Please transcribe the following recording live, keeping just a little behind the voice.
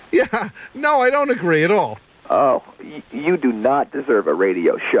Yeah, no, I don't agree at all. Oh, you do not deserve a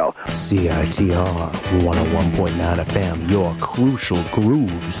radio show. CITR 101.9 FM, your crucial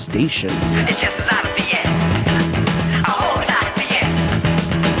groove station. It's just a lot of BS. A whole lot of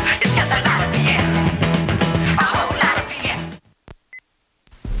BS. It's just a lot of BS. A whole lot of BS.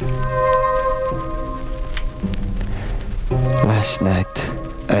 Last night,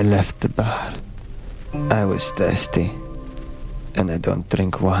 I left the bar. I was thirsty, and I don't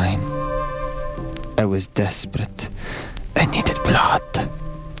drink wine. I was desperate. I needed blood.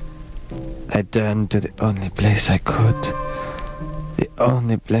 I turned to the only place I could. The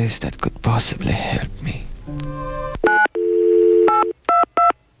only place that could possibly help me.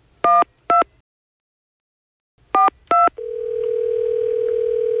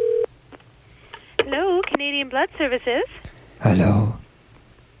 Hello, Canadian Blood Services. Hello.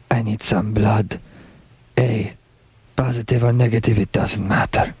 I need some blood. A. Positive or negative, it doesn't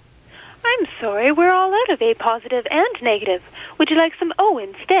matter. I'm sorry, we're all out of A positive and negative. Would you like some O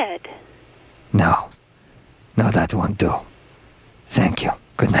instead? No. No, that won't do. Thank you.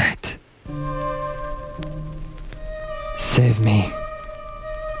 Good night. Save me.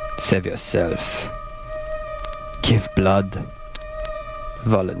 Save yourself. Give blood.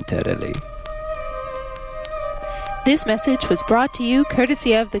 Voluntarily. This message was brought to you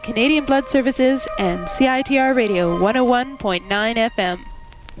courtesy of the Canadian Blood Services and CITR Radio 101.9 FM.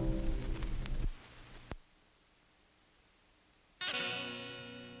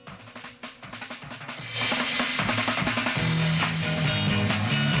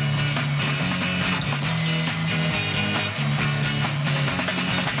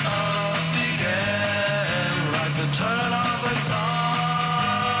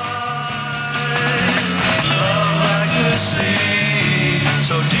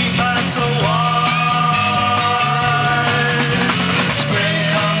 So deep and so wide. Spring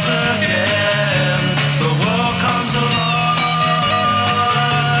comes again, the world comes alive.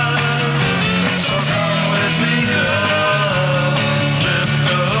 So come with me, girl, drift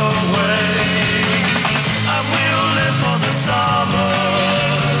away. And we'll live for the summer.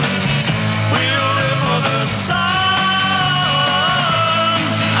 We'll live for the sun.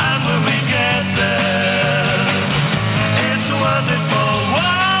 And when we get there, it's worth it for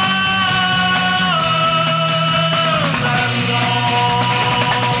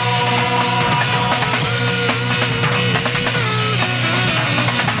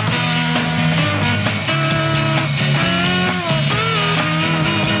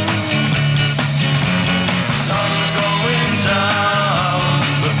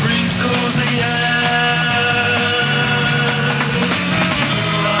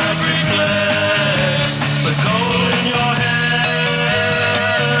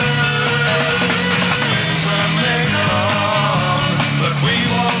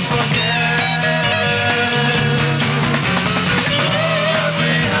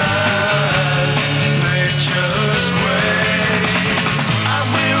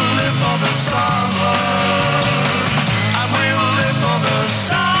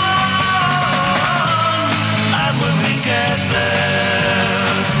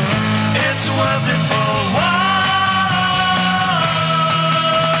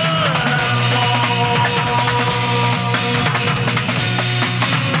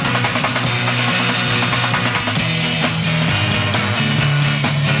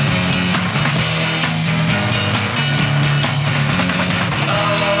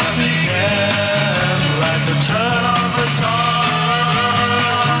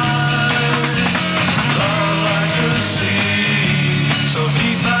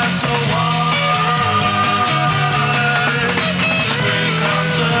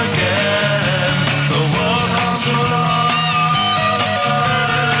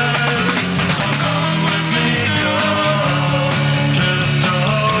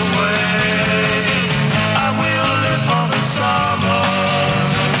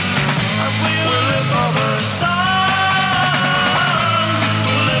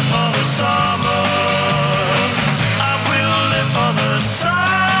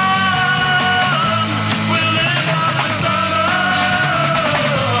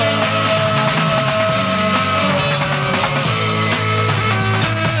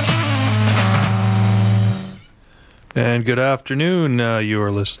And good afternoon. You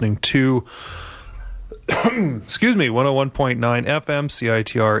are listening to, excuse me, 101.9 FM,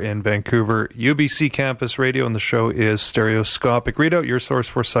 CITR in Vancouver, UBC Campus Radio, and the show is Stereoscopic Readout, your source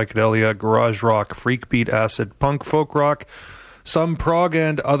for psychedelia, garage rock, freak beat, acid, punk, folk rock, some prog,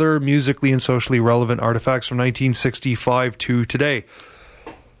 and other musically and socially relevant artifacts from 1965 to today.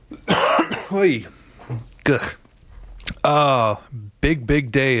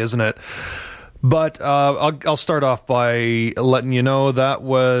 Big day, isn't it? But I'll start off by letting you know that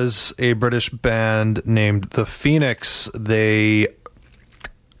was a British band named The Phoenix. They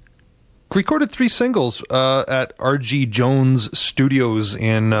recorded 3 singles at R.G. Jones Studios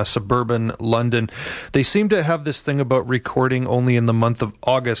in suburban London. They seem to have this thing about recording only in the month of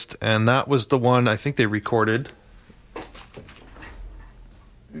August, and that was the one I think they recorded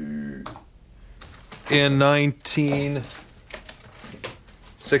in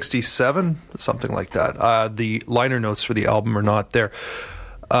 1967, something like that. The liner notes for the album are not there.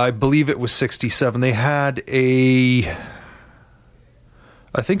 I believe it was 67. They had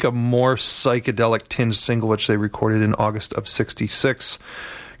I think a more psychedelic tinged single, which they recorded in August of 66.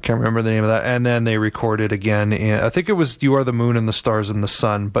 Can't remember the name of that. And then they recorded again I think it was You Are the Moon and the Stars and the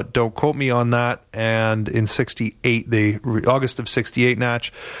Sun, but don't quote me on that. And in 68, August of 68,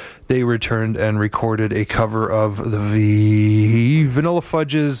 Natch, they returned and recorded a cover of the Vanilla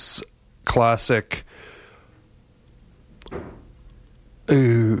Fudge's classic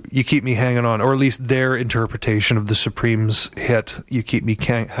You Keep Me Hanging On, or at least their interpretation of the Supremes' hit You Keep Me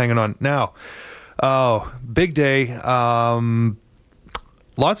Hanging On. Now, big day.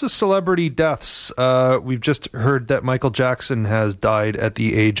 Lots of celebrity deaths. We've just heard that Michael Jackson has died at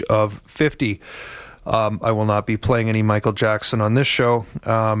the age of 50. I will not be playing any Michael Jackson on this show,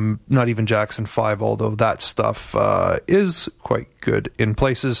 not even Jackson 5, although that stuff is quite good in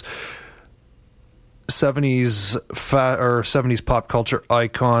places. 70s pop culture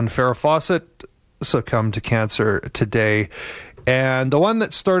icon Farrah Fawcett succumbed to cancer today. And the one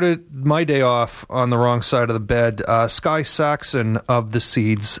that started my day off on the wrong side of the bed, Sky Saxon of The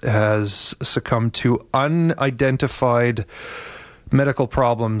Seeds has succumbed to unidentified medical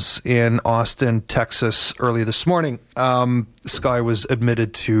problems in Austin, Texas early this morning. Sky was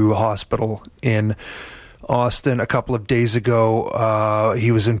admitted to hospital in Austin a couple of days ago.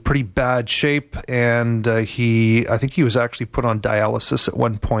 He was in pretty bad shape, and I think he was actually put on dialysis at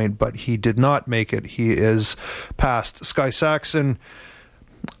one point, but he did not make it. He is passed. Sky Saxon,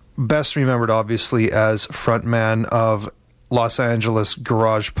 best remembered obviously as frontman of Los Angeles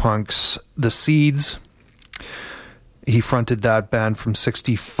garage punks The Seeds. He fronted that band from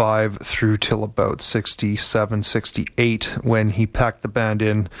 65 through till about 67, 68, when he packed the band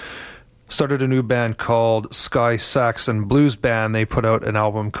in, started a new band called Sky Saxon Blues Band. They put out an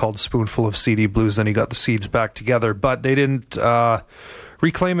album called Spoonful of CD Blues, then he got the Seeds back together, but they didn't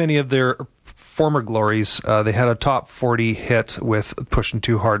reclaim any of their former glories. They had a top 40 hit with Pushing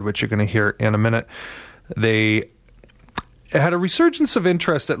Too Hard, which you're going to hear in a minute. They had a resurgence of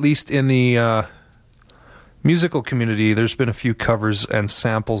interest, at least in the musical community. There's been a few covers and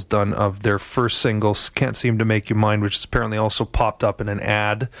samples done of their first singles, Can't Seem to Make You Mine, which has apparently also popped up in an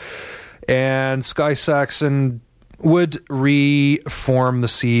ad. And Sky Saxon would reform the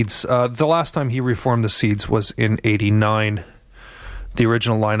Seeds. The last time he reformed the Seeds was in 89, the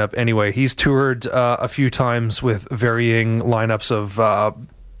original lineup. Anyway, he's toured a few times with varying lineups of,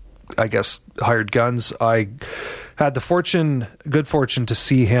 I guess, hired guns. I had the good fortune to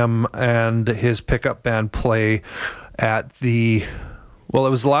see him and his pickup band play at it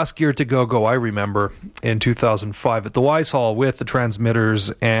was the last Gear to Go, I remember, in 2005 at the Wise Hall with the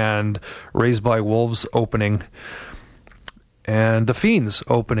Transmitters and Raised by Wolves opening and the Fiends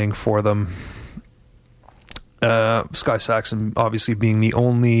opening for them. Sky Saxon obviously being the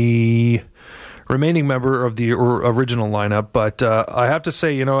only remaining member of the original lineup, but I have to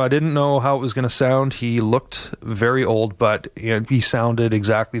say, I didn't know how it was going to sound. He looked very old, but he sounded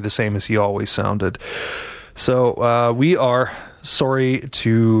exactly the same as he always sounded. So we are sorry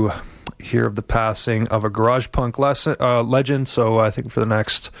to hear of the passing of a garage punk legend. So I think for the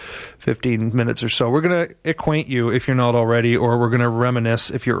next 15 minutes or so, we're going to acquaint you, if you're not already, or we're going to reminisce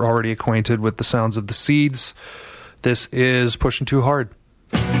if you're already acquainted with the sounds of the Seeds. This is Pushing Too Hard.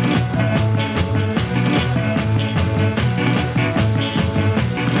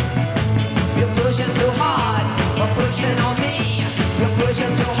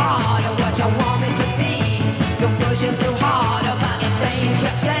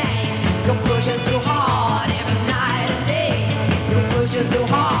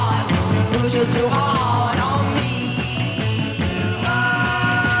 Too hard on me.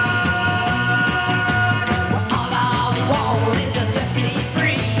 All I want is to just be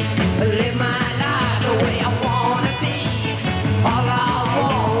free, live my life the way I wanna be. All I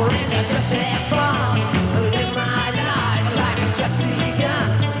want is to just have fun, live my life like it just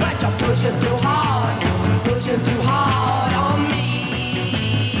begun. But you're pushing too hard on me.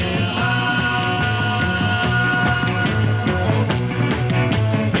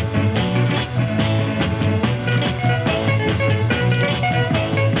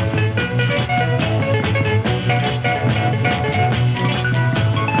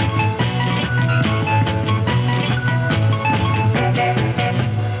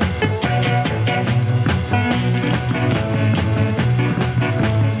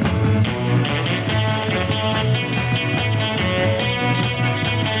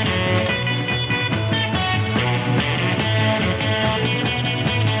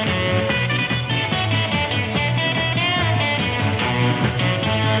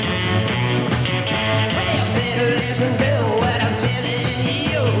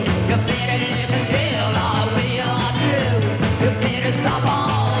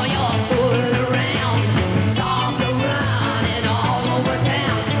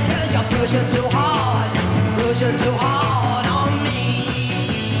 pushing too hard on me.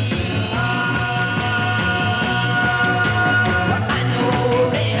 I know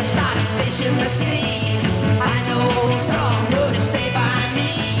that I started fishing the sea. I know some would stay by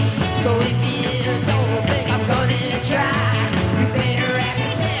me. So if you don't think I'm gonna try, you better ask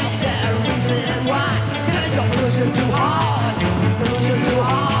yourself the reason why. 'Cause you're pushing too hard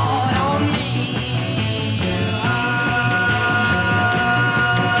on me.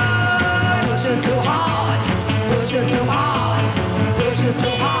 Pushing too hard on me. Pushing too hard on me. Pushing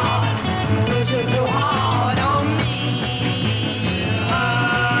too hard on me.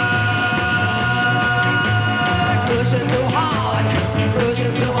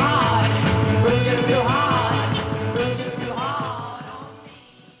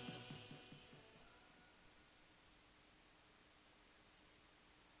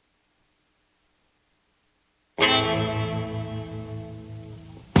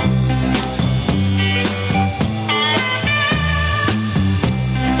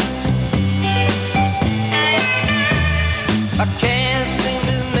 I can't seem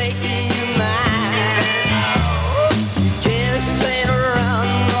to make you mine. You chasing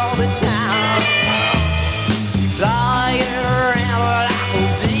around all the time, flying around like a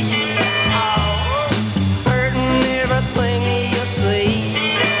bee, hurting everything you see.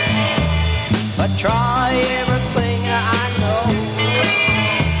 I try everything I know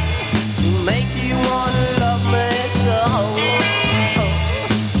to make you wanna love me so.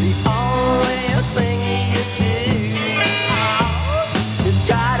 The only thing you do is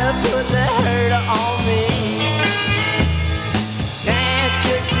try to put the hurt on me. Can't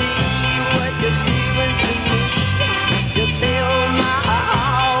you see what you're doing to me? You fill my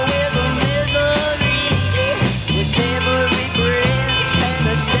heart with misery, with every breath and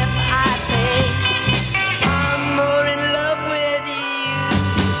a step I take. I'm more in love with you.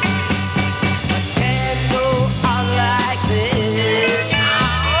 I can't go on like this.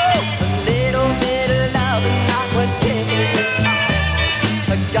 A little bit of love and not one kiss.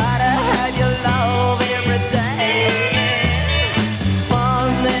 I gotta have your love every day.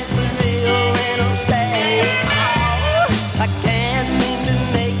 One that's real and will stay. I can't seem to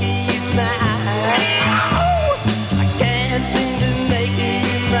make you mine. I can't seem to make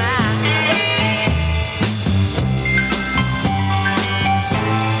you mine.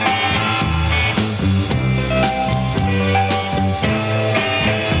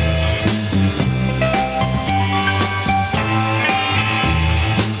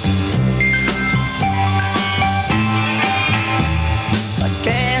 I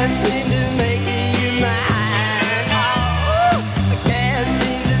can't seem to make you mine. I can't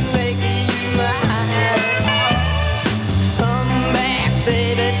seem to make you mine. Come back,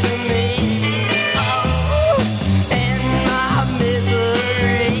 baby, to me. And my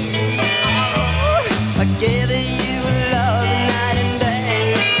misery. I gave you love night and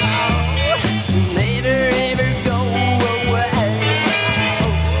day. Never ever go away.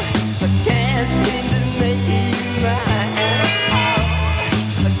 I can't seem to make you mine.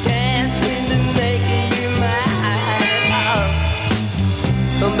 I can't seem to make you mine.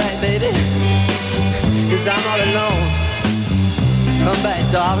 Come back, baby, 'cause I'm all alone. Come back,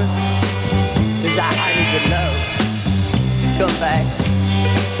 darling, 'cause I need your love. Come back,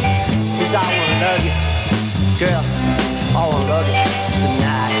 'cause I wanna love you. Girl, I wanna love you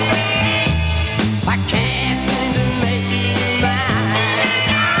tonight. I can't seem to make you mine.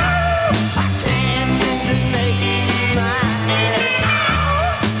 I can't seem to make you mine.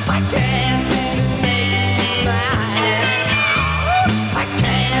 I can't seem to make you mine. I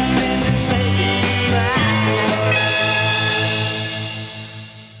can't seem to make you mine.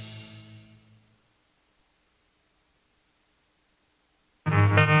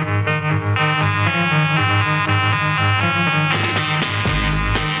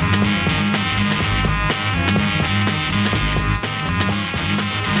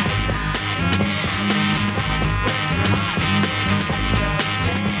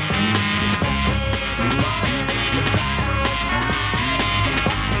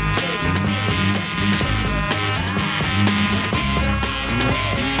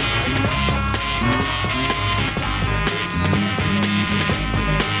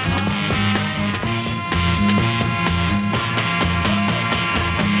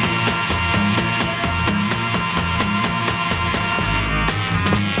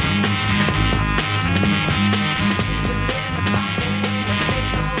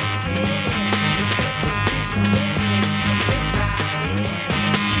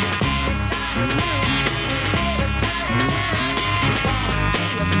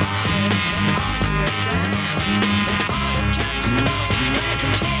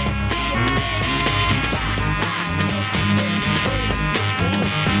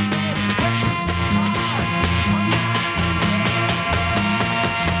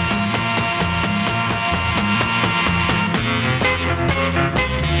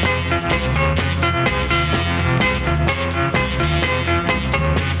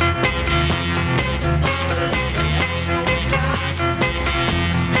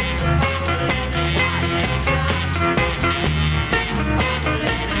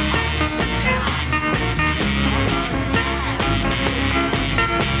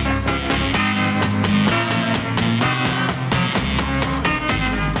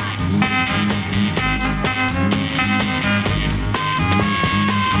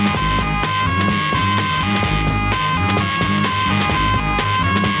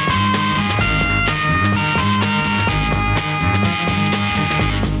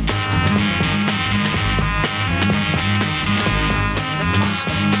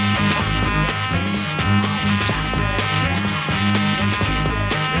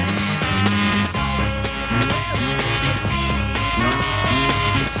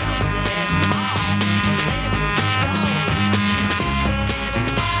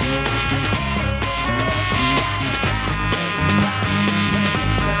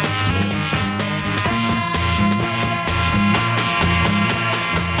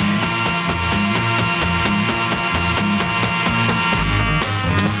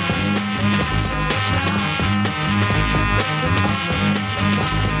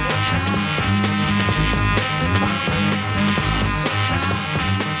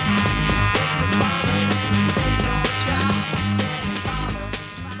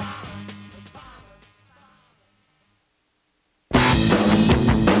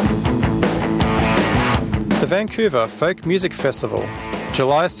 Vancouver Folk Music Festival,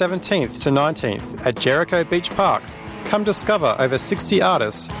 July 17th to 19th at Jericho Beach Park. Come discover over 60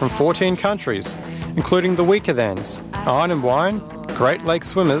 artists from 14 countries, including the Weakerthans, Iron and Wine, Great Lake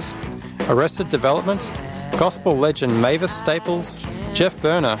Swimmers, Arrested Development, gospel legend Mavis Staples, Jeff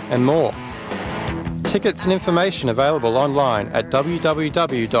Berner, and more. Tickets and information available online at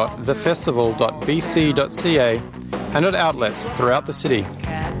www.thefestival.bc.ca and at outlets throughout the city.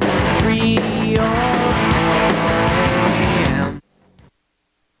 3 or 4 a.m.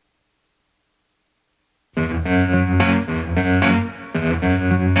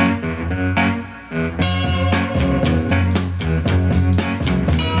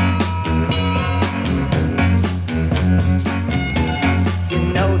 You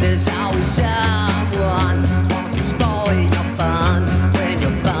know there's always someone wants to spoil your fun when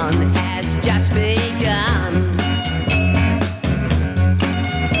your fun has just begun.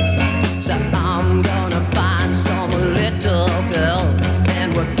 So I'm gonna find some little girl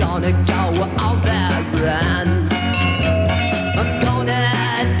and we're gonna go on that run. I'm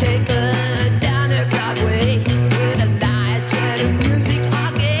gonna take her down the Broadway with the lights and the music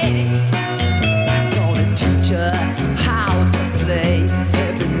again. Gonna teach her how to play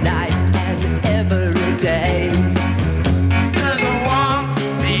every night and every day. 'Cause I want,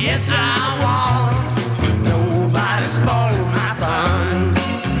 yes I want, nobody spoil my fun.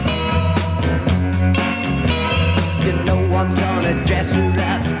 You know I'm gonna dress her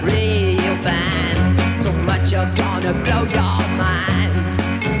up real fine, so much you're gonna blow your mind.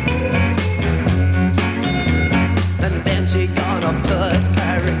 And then she gonna put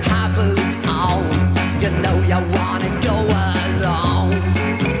her high boots on. You know you wanna go along.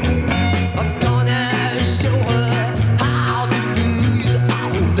 I'm gonna show her how to lose, oh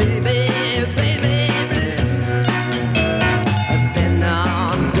baby, baby blue. And then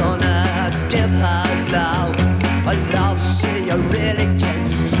I'm gonna give her love, a love she really can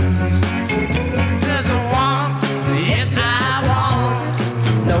use. 'Cause I want, yes I want,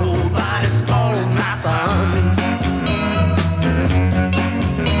 nobody spoil my fun.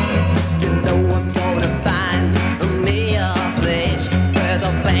 You know I'm gonna find me a place where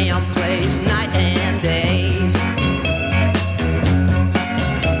the band plays night and day.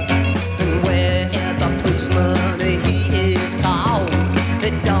 And where the policeman he is called,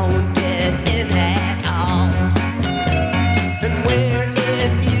 it don't get in at all. And where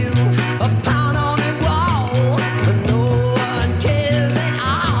if you pound on the wall, no one cares at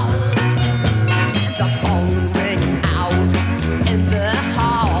all. And the phone ringing out in the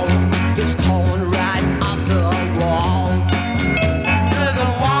hall is torn right off the wall. 'Cause I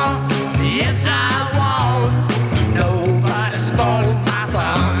want, yes I want, nobody spoil my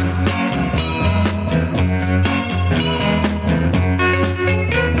fun.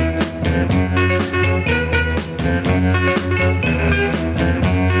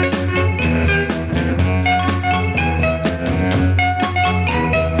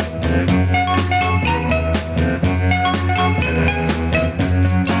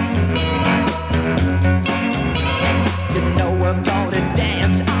 You know we're gonna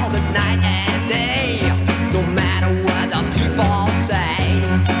dance all the night and day, no matter what the people say.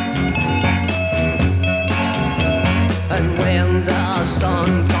 And when the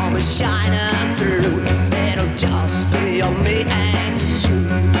sun comes shining through, it'll just be me and you.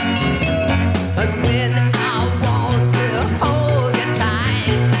 And when I want to hold you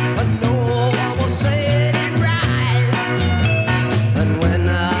tight, I know I will say it right. And when I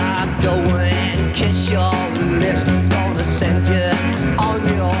go and kiss your lips, gonna send you on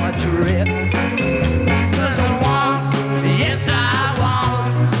your trip. 'Cause I want, yes I want,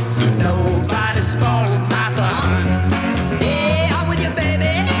 nobody spoil my fun. Yeah, I'm with you,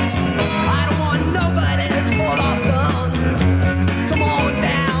 baby. I don't want nobody to spoil our fun. Come on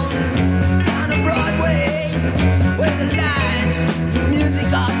down to Broadway, where the lights, the music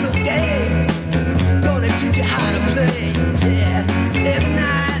are so gay. Gonna teach you how to play, yeah, every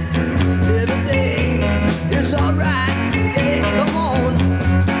night, every day. It's alright, yeah, come on,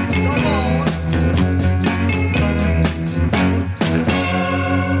 come on.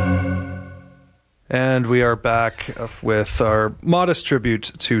 And we are back with our modest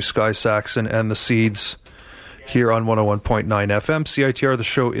tribute to Sky Saxon and the Seeds here on 101.9 FM. CITR, the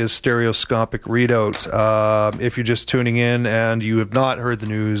show is Stereoscopic Readout. If you're just tuning in and you have not heard the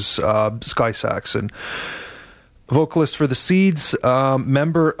news, Sky Saxon, vocalist for the Seeds,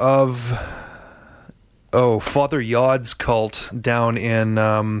 member of Father Yod's cult down in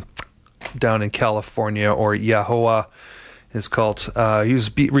California, or Yahoah is called. He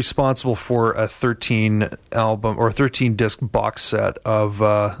was responsible for a 13 disc box set of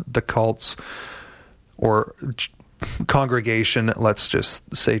the cult's or congregation, let's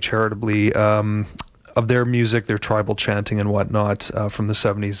just say charitably, of their music, their tribal chanting and whatnot from the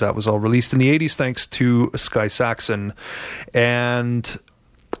 70s. That was all released in the 80s thanks to Sky Saxon. And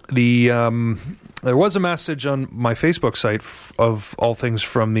there was a message on my Facebook site of all things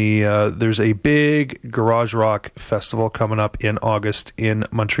from there's a big garage rock festival coming up in August in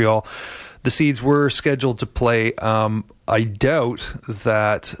Montreal. The Seeds were scheduled to play. I doubt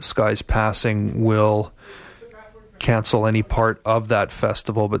that Sky's passing will cancel any part of that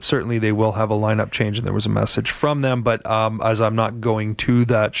festival, but certainly they will have a lineup change, and there was a message from them. But as I'm not going to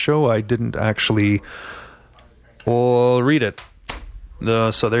that show, I didn't actually read it.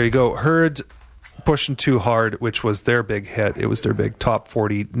 So there you go. Heard Pushing Too Hard, which was their big hit. It was their big top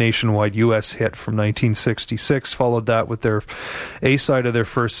 40 nationwide U.S. hit from 1966. Followed that with their A-side of their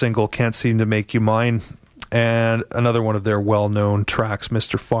first single, Can't Seem to Make You Mine, and another one of their well-known tracks,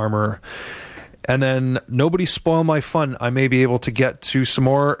 Mr. Farmer. And then Nobody Spoil My Fun. I may be able to get to some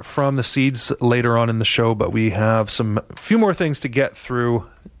more from the Seeds later on in the show, but we have a few more things to get through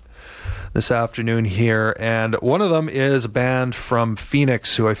this afternoon here. And one of them is a band from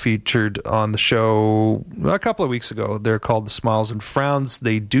Phoenix who I featured on the show a couple of weeks ago. They're called The Smiles and Frowns.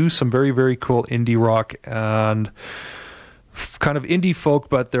 They do some very, very cool indie rock and kind of indie folk,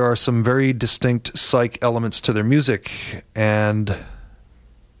 but there are some very distinct psych elements to their music. And,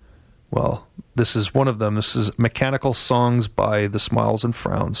 well, this is one of them. This is Mechanical Songs by The Smiles and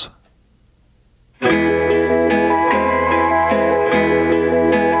Frowns.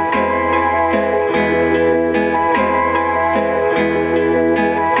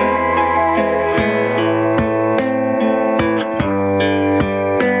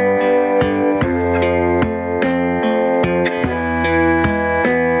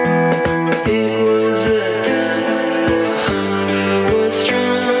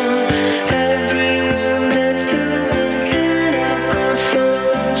 Everyone that's doing mechanical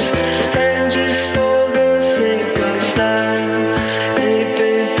songs, and just for the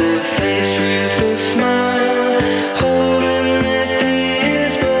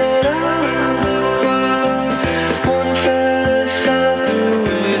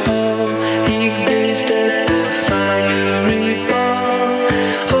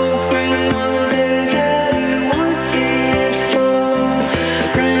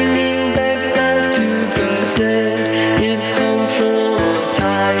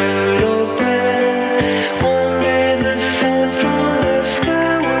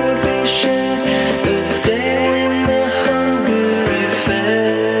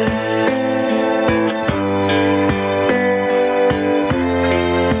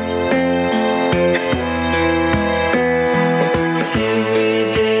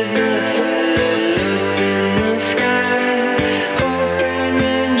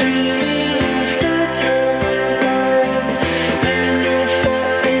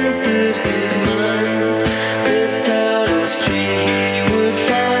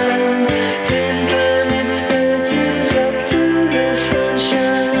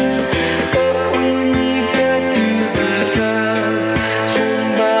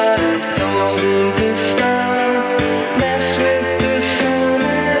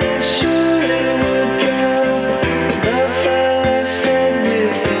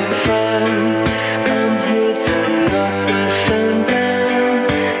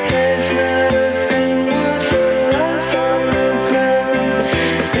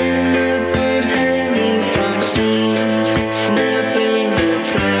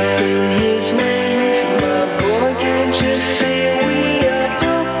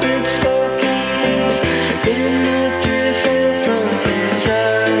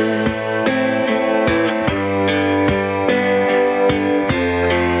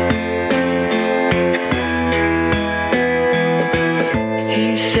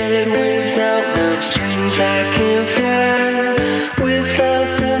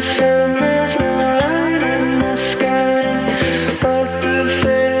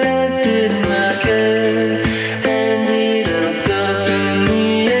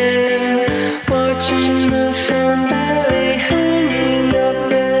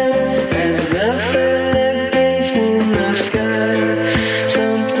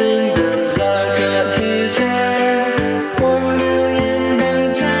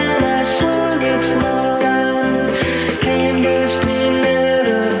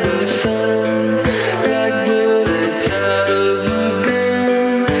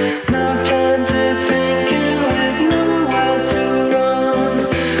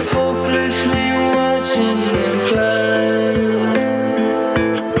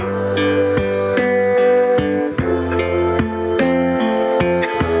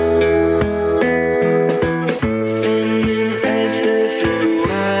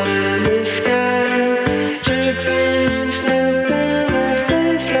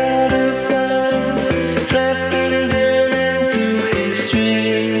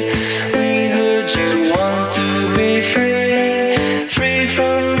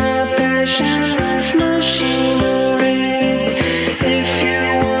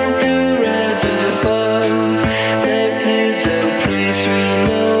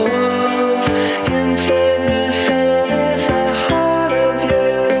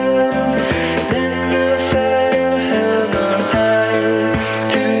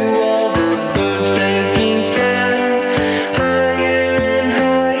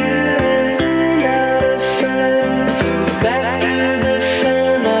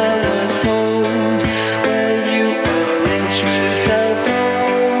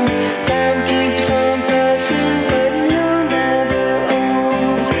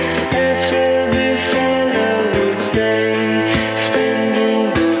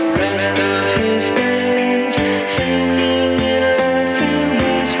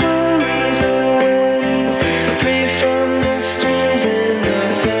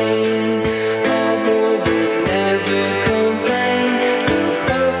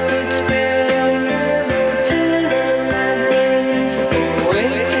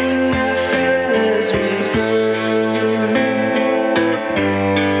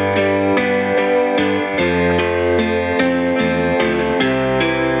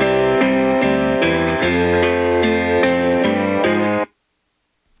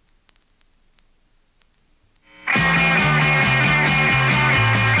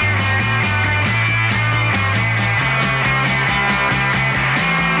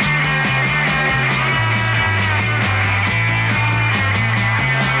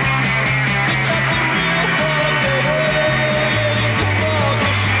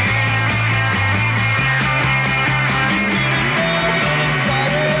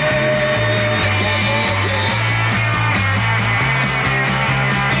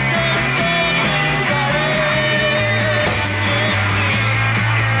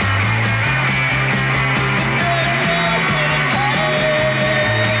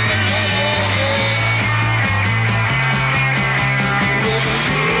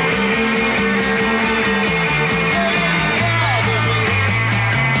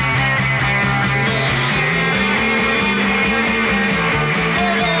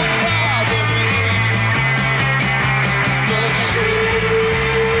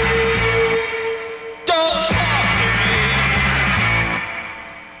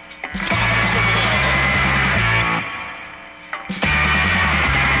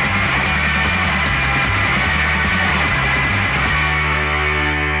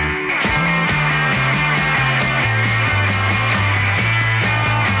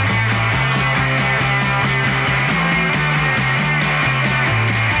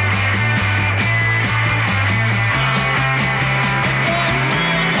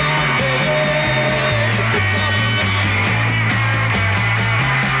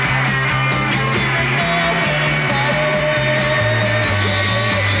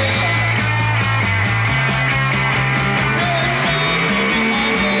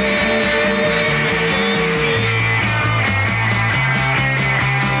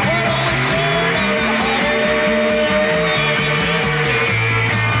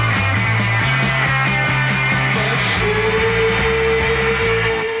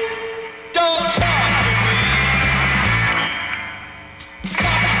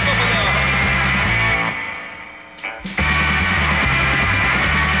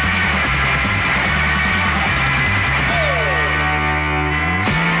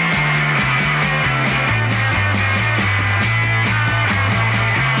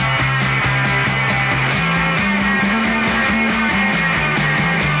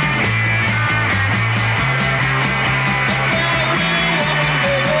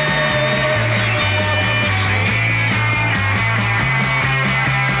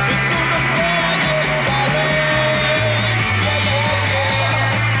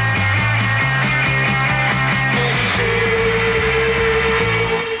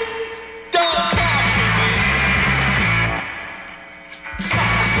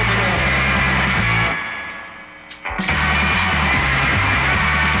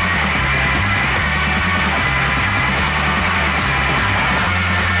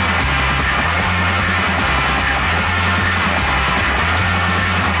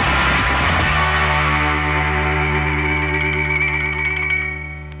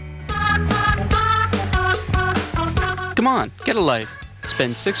on, get a life.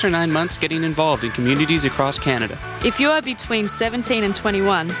 Spend 6 or 9 months getting involved in communities across Canada. If you are between 17 and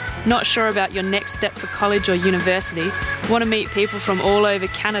 21, not sure about your next step for college or university, want to meet people from all over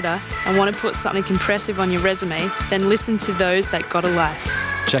Canada, and want to put something impressive on your resume, then listen to Those That Got a Life.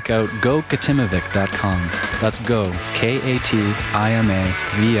 Check out gokatimovic.com. That's go,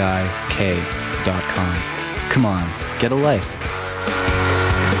 Katimavik.com. Come on, get a life.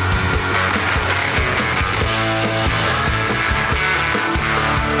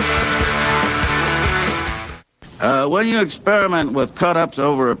 When you experiment with cut-ups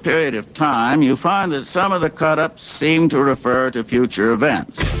over a period of time, you find that some of the cut-ups seem to refer to future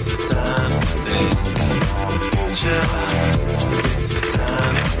events.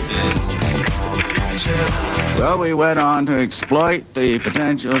 Well, we went on to exploit the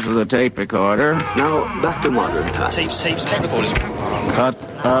potentials of the tape recorder. Now, back to modern times. Tapes, technical. Cut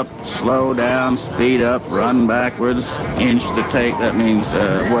up, slow down, speed up, run backwards, inch the tape. That means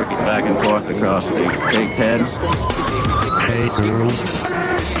work it back and forth across the tape head. Hey, girl.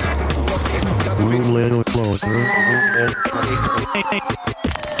 Move a little closer.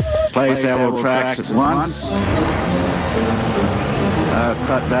 Play several tracks at once.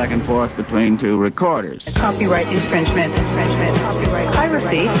 Cut back and forth between two recorders. Copyright infringement, copyright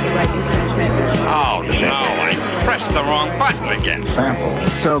piracy, Oh, no, I pressed the wrong button again.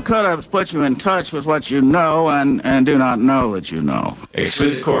 So cut-ups put you in touch with what you know and do not know that you know.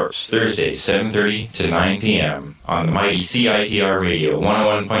 Exquisite Corpse, Thursday, 7:30 to 9 p.m. on the mighty CITR Radio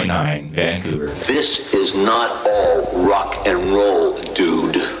 101.9, Vancouver. This is not all rock and roll,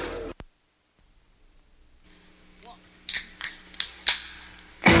 dude.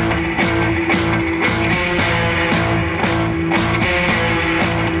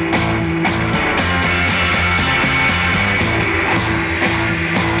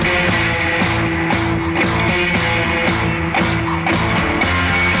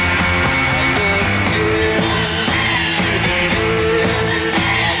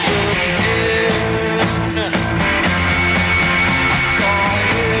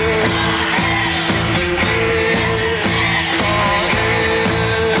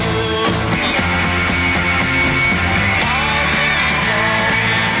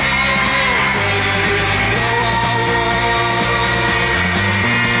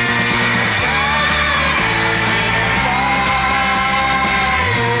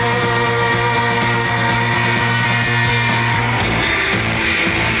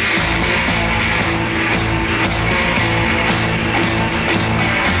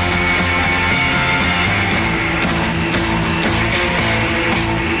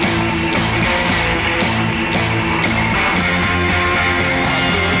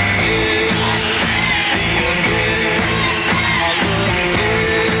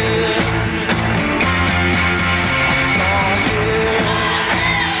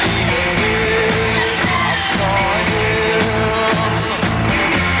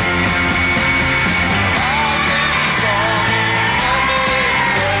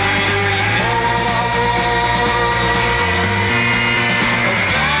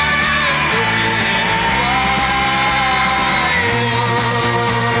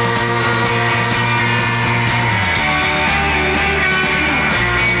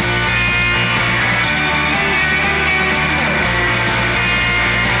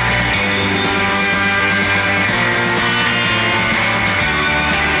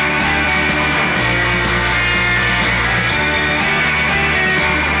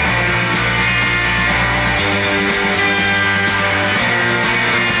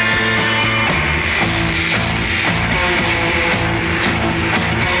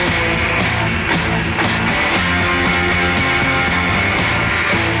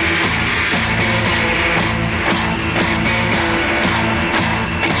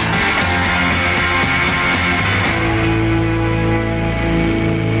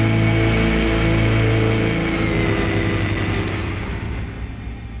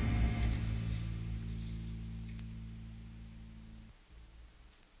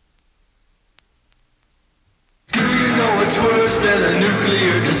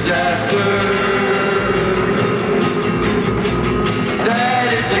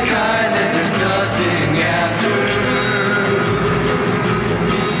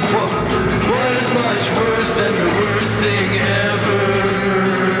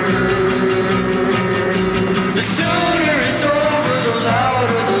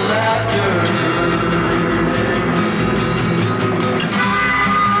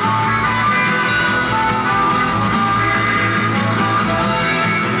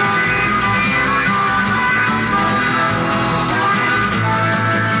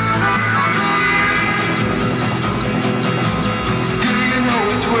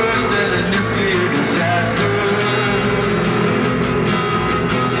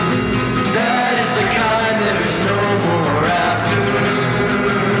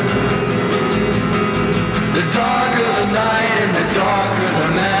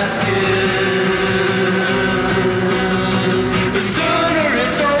 mask is. The sooner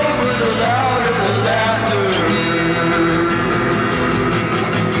it's over, the louder the laughter.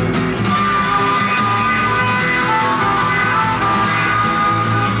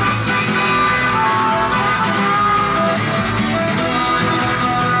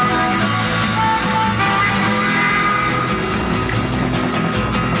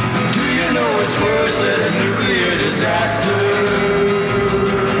 Do you know it's worse than a nuclear disaster?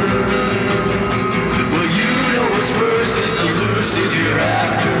 Well, you know what's worse is a lucid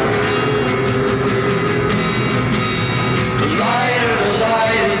hereafter. The lighter the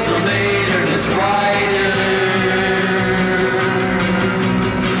light is, the later it's wider.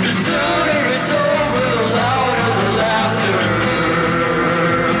 The sooner it's over, the louder the laughter.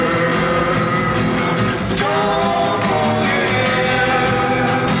 Don't move your ear,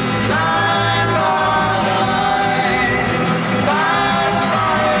 line by line, by the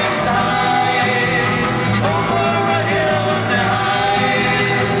fireside, over a hill and high.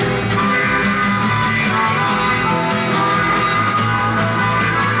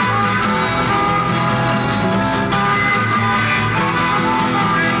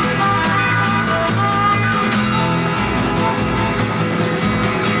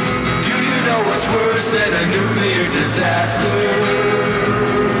 Do you know what's worse than a nuclear disaster?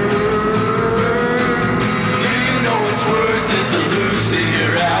 Do you know what's worse is the lucid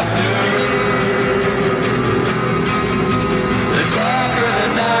hereafter? The darker the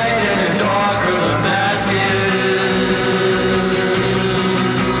night and the darker the mask is.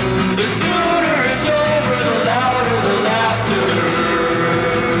 The sooner it's over, the louder the laughter.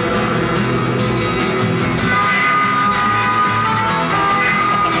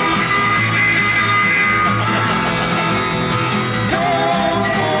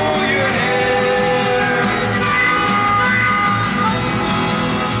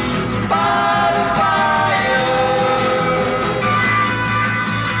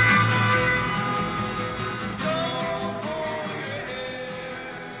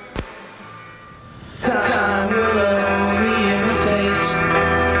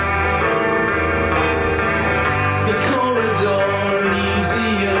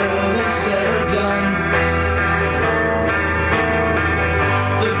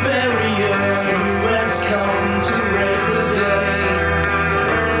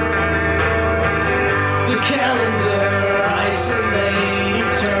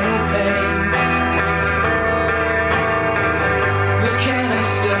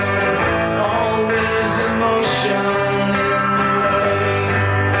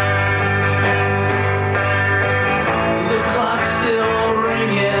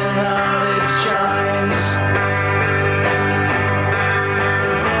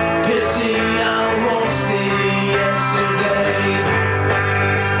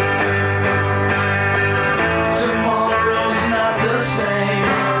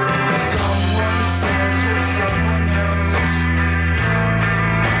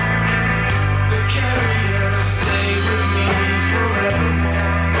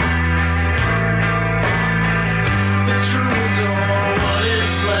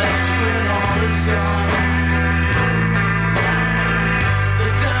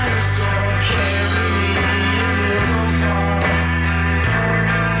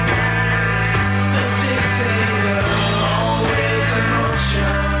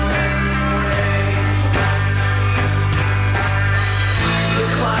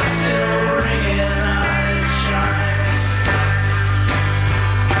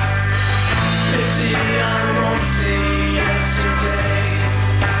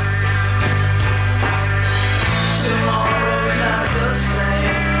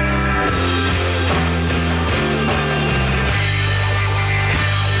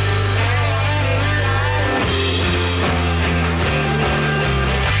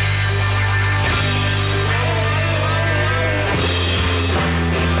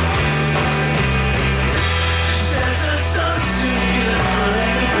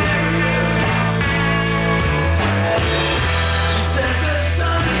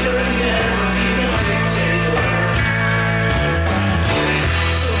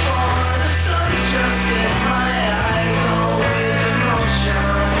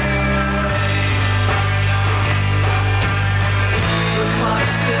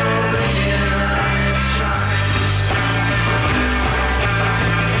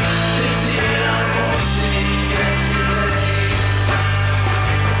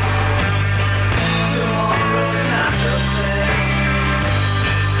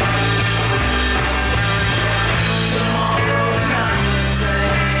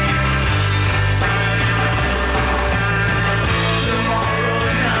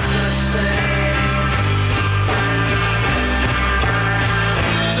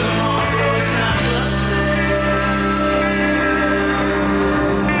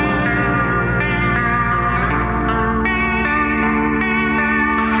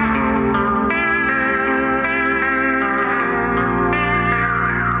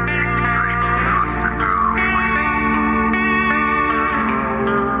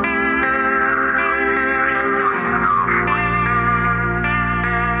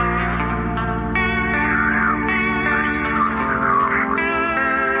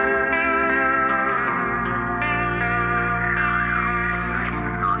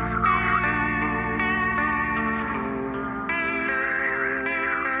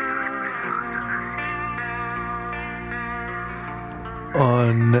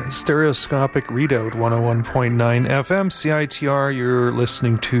 On Stereoscopic Readout 101.9 FM CITR, you're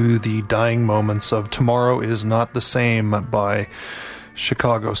listening to the Dying Moments of Tomorrow Is Not the Same by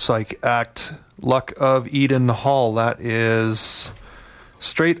Chicago Psych Act. Luck of Eden Hall, that is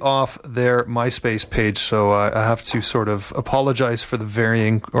straight off their MySpace page, so I have to sort of apologize for the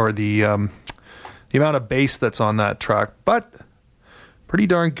varying, or the amount of bass that's on that track, but pretty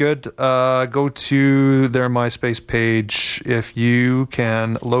darn good. Go to their MySpace page if you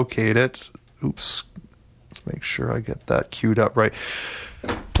can locate it. Oops. Let's make sure I get that queued up right.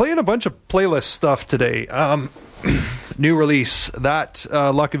 Playing a bunch of playlist stuff today. New release. That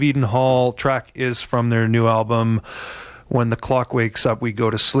Luck of Eden Hall track is from their new album, When the Clock Wakes Up, We Go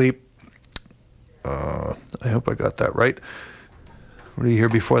to Sleep. I hope I got that right. What do you hear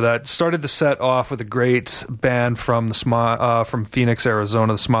before that? Started the set off with a great band from from Phoenix,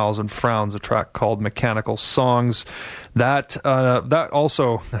 Arizona, The Smiles and Frowns, a track called Mechanical Songs. That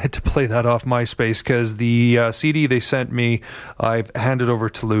also, I had to play that off MySpace because the CD they sent me, I've handed over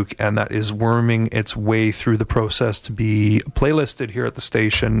to Luke, and that is worming its way through the process to be playlisted here at the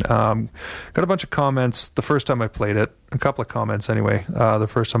station. Got a bunch of comments the first time I played it, a couple of comments anyway, the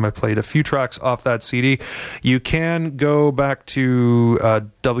first time I played a few tracks off that CD. You can go back to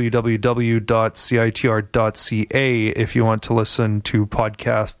www.citr.ca if you want to listen to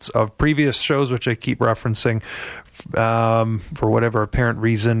podcasts of previous shows, which I keep referencing. For whatever apparent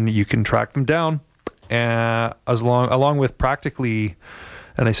reason, you can track them down, along with practically,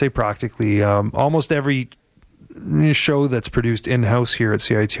 and I say practically, almost every show that's produced in-house here at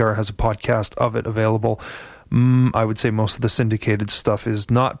CITR has a podcast of it available. I would say most of the syndicated stuff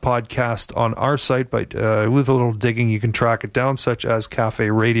is not podcast on our site, but with a little digging you can track it down, such as Cafe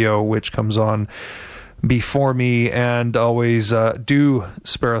Radio, which comes on before me, and always do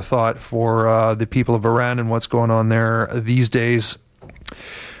spare a thought for the people of Iran and what's going on there these days.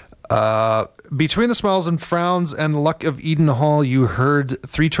 Between the Smiles and Frowns and the Luck of Eden Hall, you heard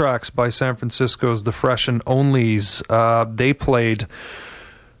 3 tracks by San Francisco's The Fresh and Onlys. They played,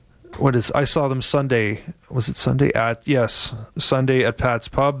 I saw them Sunday. Was it Sunday Sunday at Pat's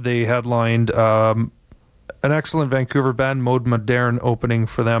Pub. They headlined an excellent Vancouver band, Mode Moderne, opening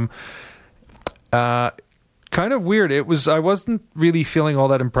for them. Kind of weird. I wasn't really feeling all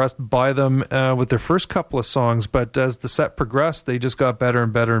that impressed by them with their first couple of songs, but as the set progressed, they just got better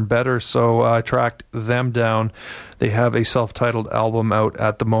and better and better, so I tracked them down. They have a self-titled album out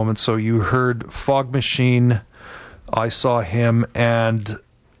at the moment, so you heard Fog Machine, I Saw Him, and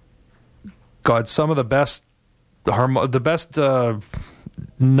God, some of the best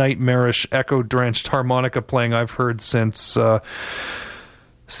nightmarish, echo-drenched harmonica playing I've heard since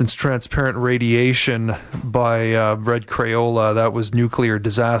Transparent Radiation by Red Crayola. That was Nuclear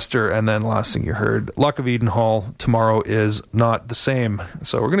Disaster. And then last thing you heard, Luck of Eden Hall, Tomorrow Is Not the Same.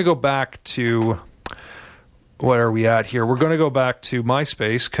 So we're going to go back to, what are we at here? We're going to go back to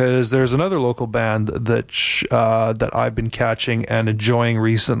MySpace because there's another local band that I've been catching and enjoying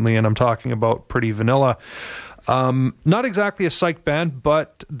recently, and I'm talking about Pretty Vanilla. Not exactly a psych band,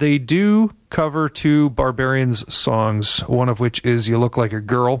 but they do cover 2 Barbarians songs, one of which is You Look Like a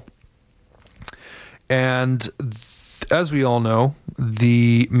Girl. And as we all know, all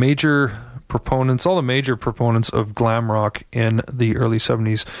the major proponents of glam rock in the early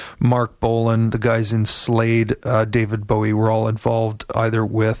 70s, Mark Bolan, the guys in Slade, David Bowie, were all involved either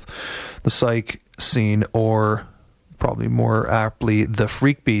with the psych scene or probably more aptly the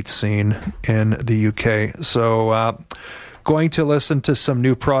freak beat scene in the UK. So going to listen to some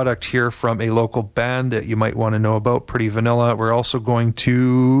new product here from a local band that you might want to know about, Pretty Vanilla. We're also going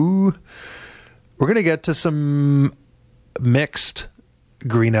to get to some mixed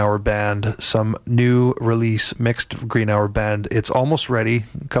Green Hour band, some new release mixed Green Hour band. It's almost ready.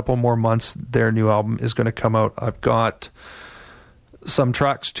 A couple more months, their new album is going to come out. I've got some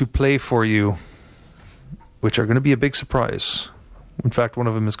tracks to play for you, which are going to be a big surprise. In fact, one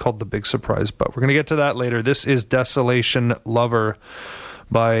of them is called The Big Surprise, but we're going to get to that later. This is Desolation Lover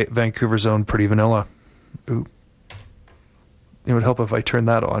by Vancouver's own Pretty Vanilla. Ooh. It would help if I turned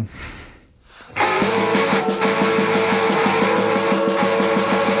that on.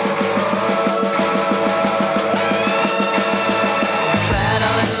 Clad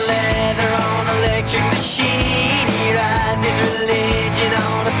on leather on electric machine, he rides his religion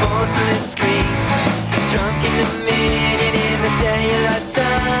on a porcelain screen. Drunk in the minute in the cellular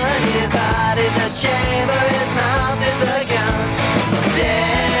sun, his heart is a chamber, his mouth is a gun.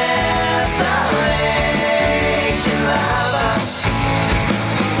 Desolation lover,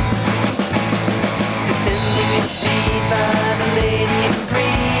 descending in steed by the lady in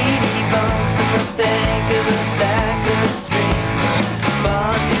green, he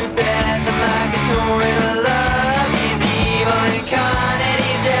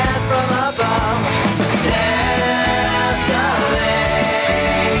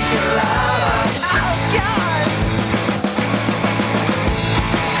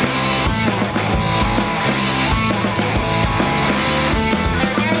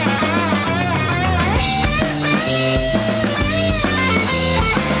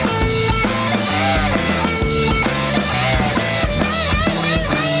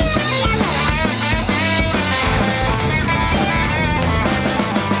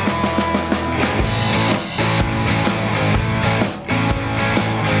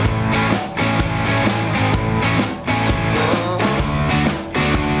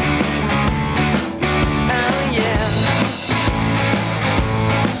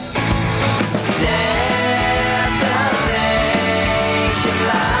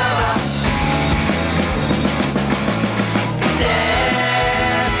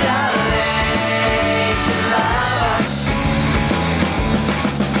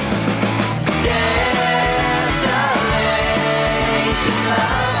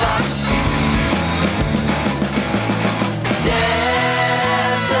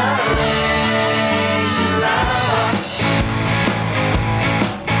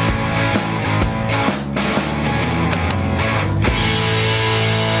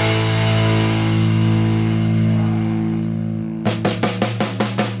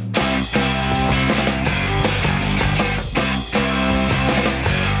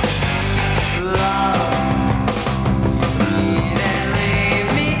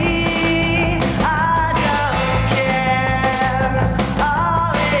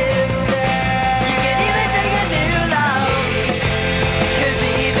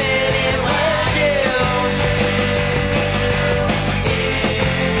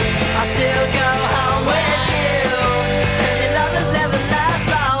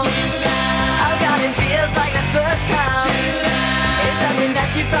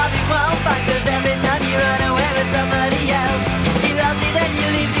You probably won't find, 'cause every time you run away with somebody else, he loves you, then you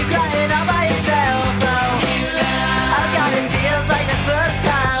leave you crying all by yourself. Oh, oh God, it feels like the first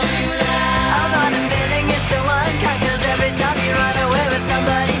time. Oh God, and living is so unkind, 'cause every time you run away with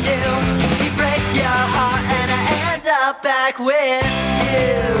somebody new, he breaks your heart and I end up back with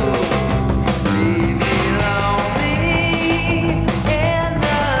you.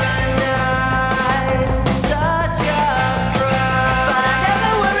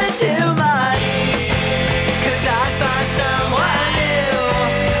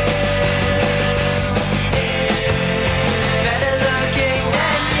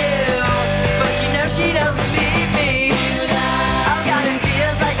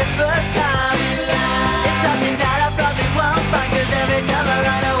 Every time I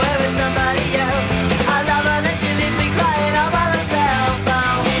run away with somebody else, I love her, then she leaves me crying all by myself.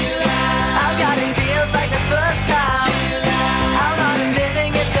 Oh, oh God, it feels like the first time. I'm not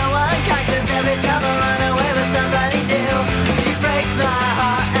living it so unkind, 'cause every time I run away with somebody new, she breaks my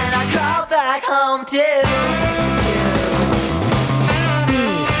heart and I crawl back home too.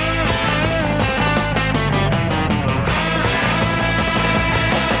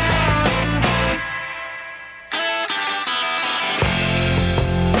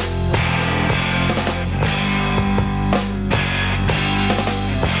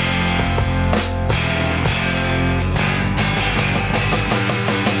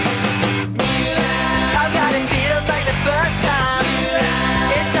 First time,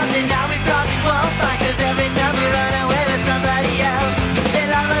 it's something that we probably won't find, 'cause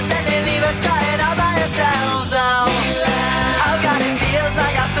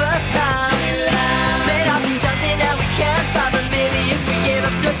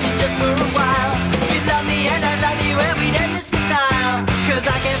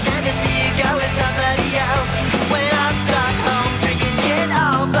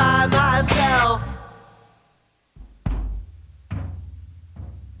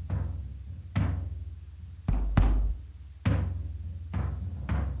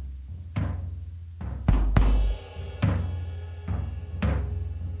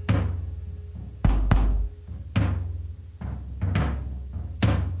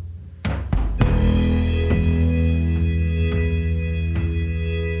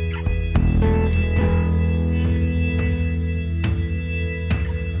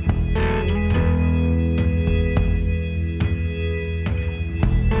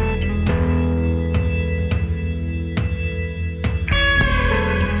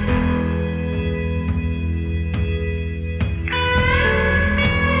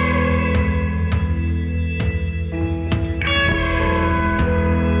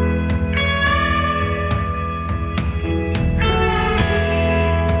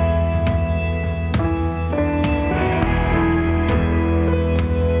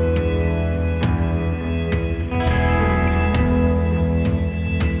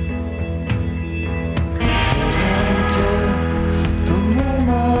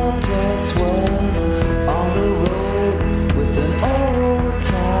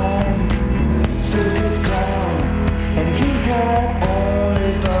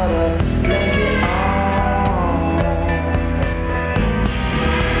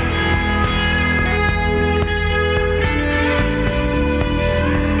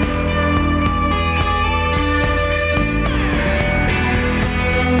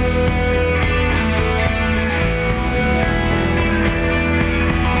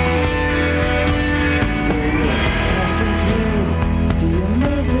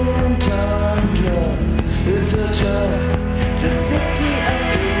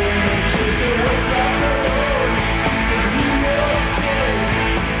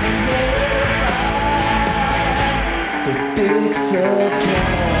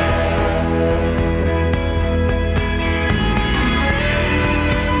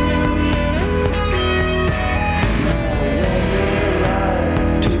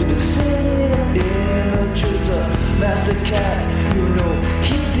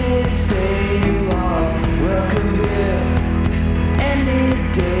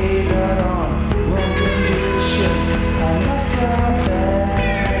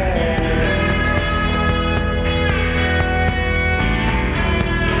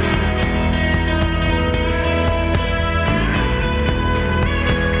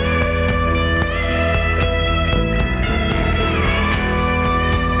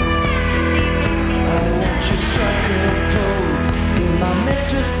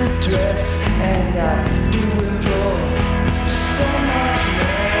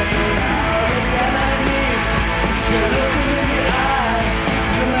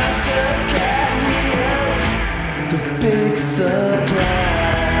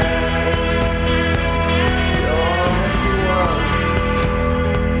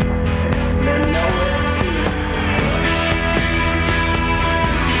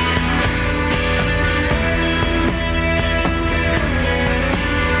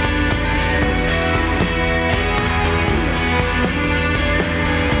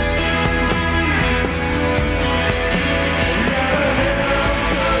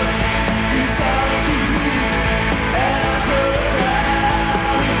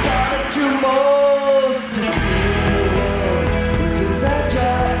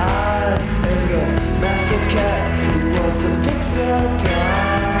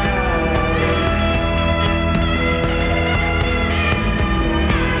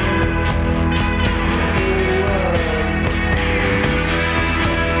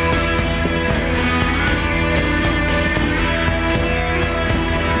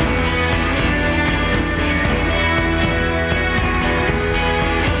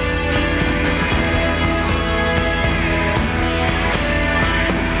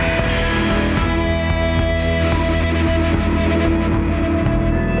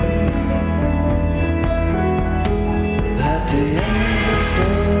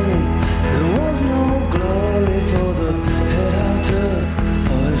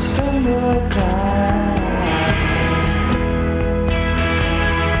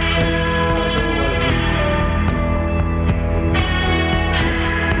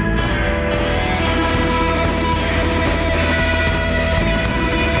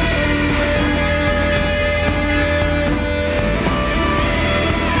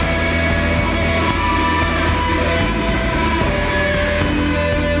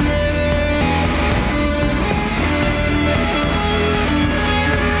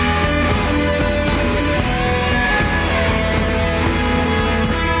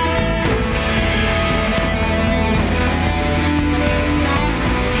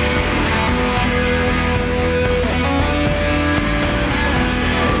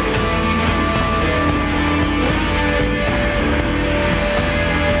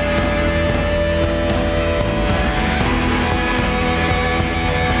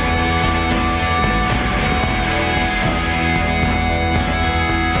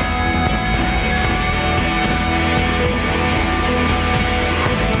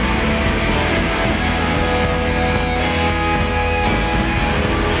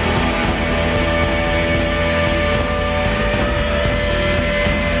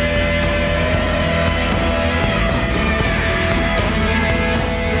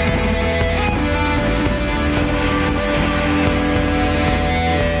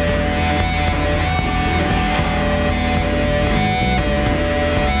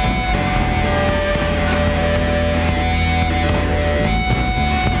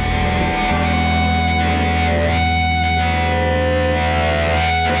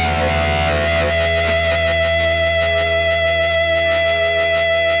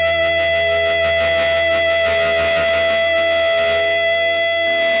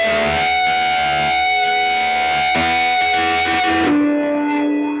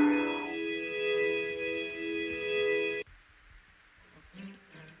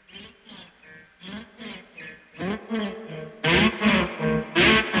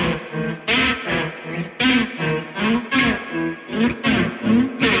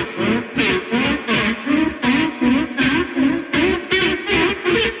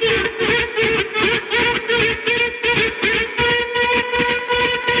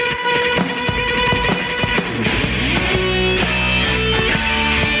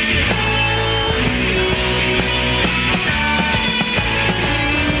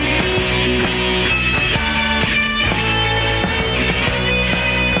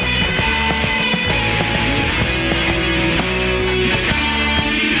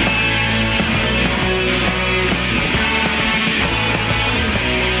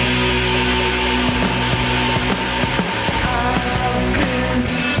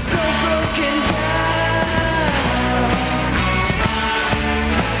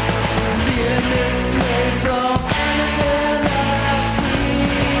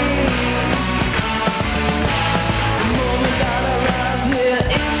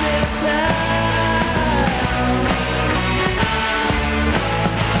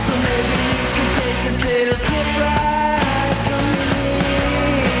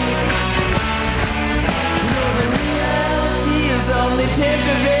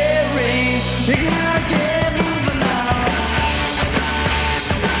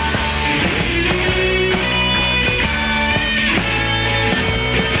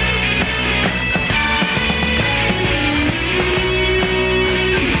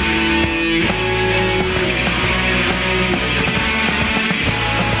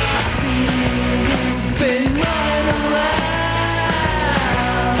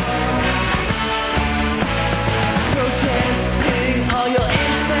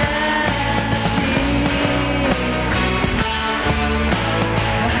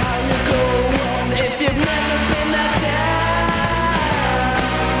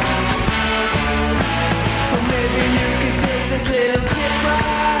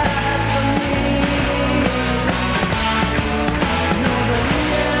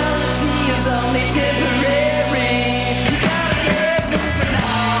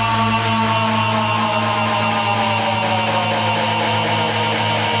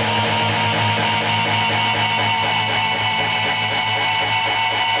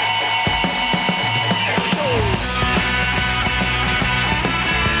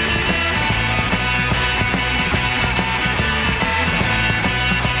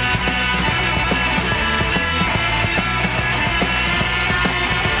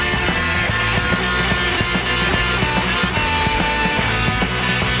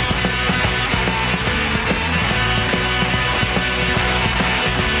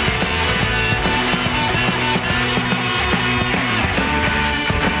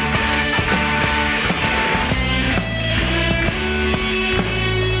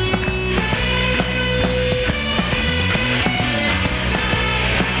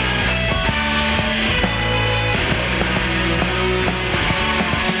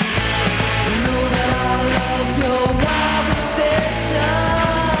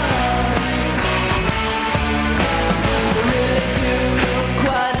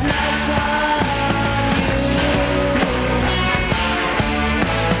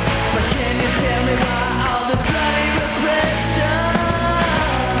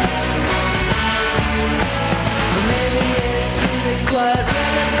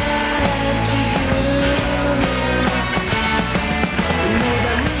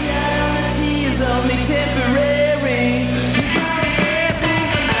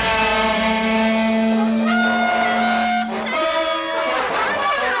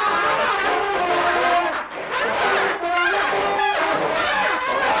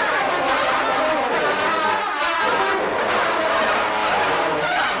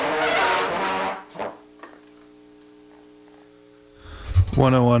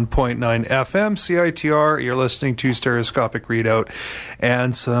 101.9 FM, CITR. You're listening to Stereoscopic Readout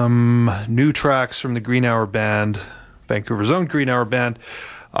and some new tracks from the Green Hour Band, Vancouver's own Green Hour Band,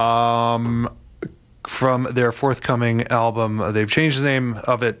 from their forthcoming album. They've changed the name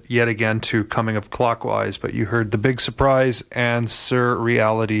of it yet again to Coming Up Clockwise, but you heard The Big Surprise and Sir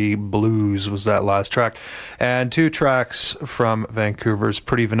Reality Blues was that last track. And two tracks from Vancouver's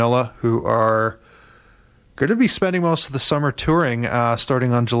Pretty Vanilla, who are going to be spending most of the summer touring.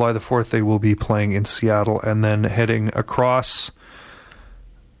 Starting on July the 4th, they will be playing in Seattle and then heading across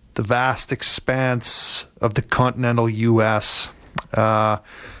the vast expanse of the continental U.S.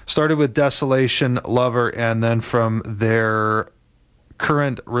 Started with Desolation, Lover, and then from their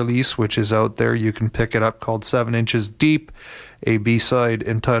current release, which is out there, you can pick it up, called 7 Inches Deep, a B-side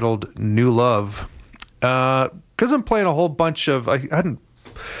entitled New Love. Because I'm playing a whole bunch of...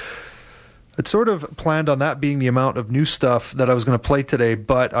 I'd sort of planned on that being the amount of new stuff that I was going to play today,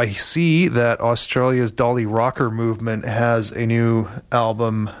 but I see that Australia's Dolly Rocker movement has a new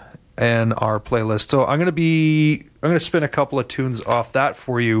album in our playlist. So I'm going to spin a couple of tunes off that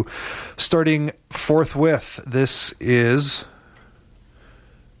for you, starting forthwith. This is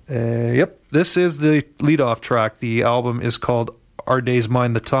the lead-off track. The album is called Our Days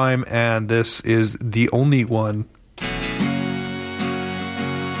Mind the Time, and this is The Only One.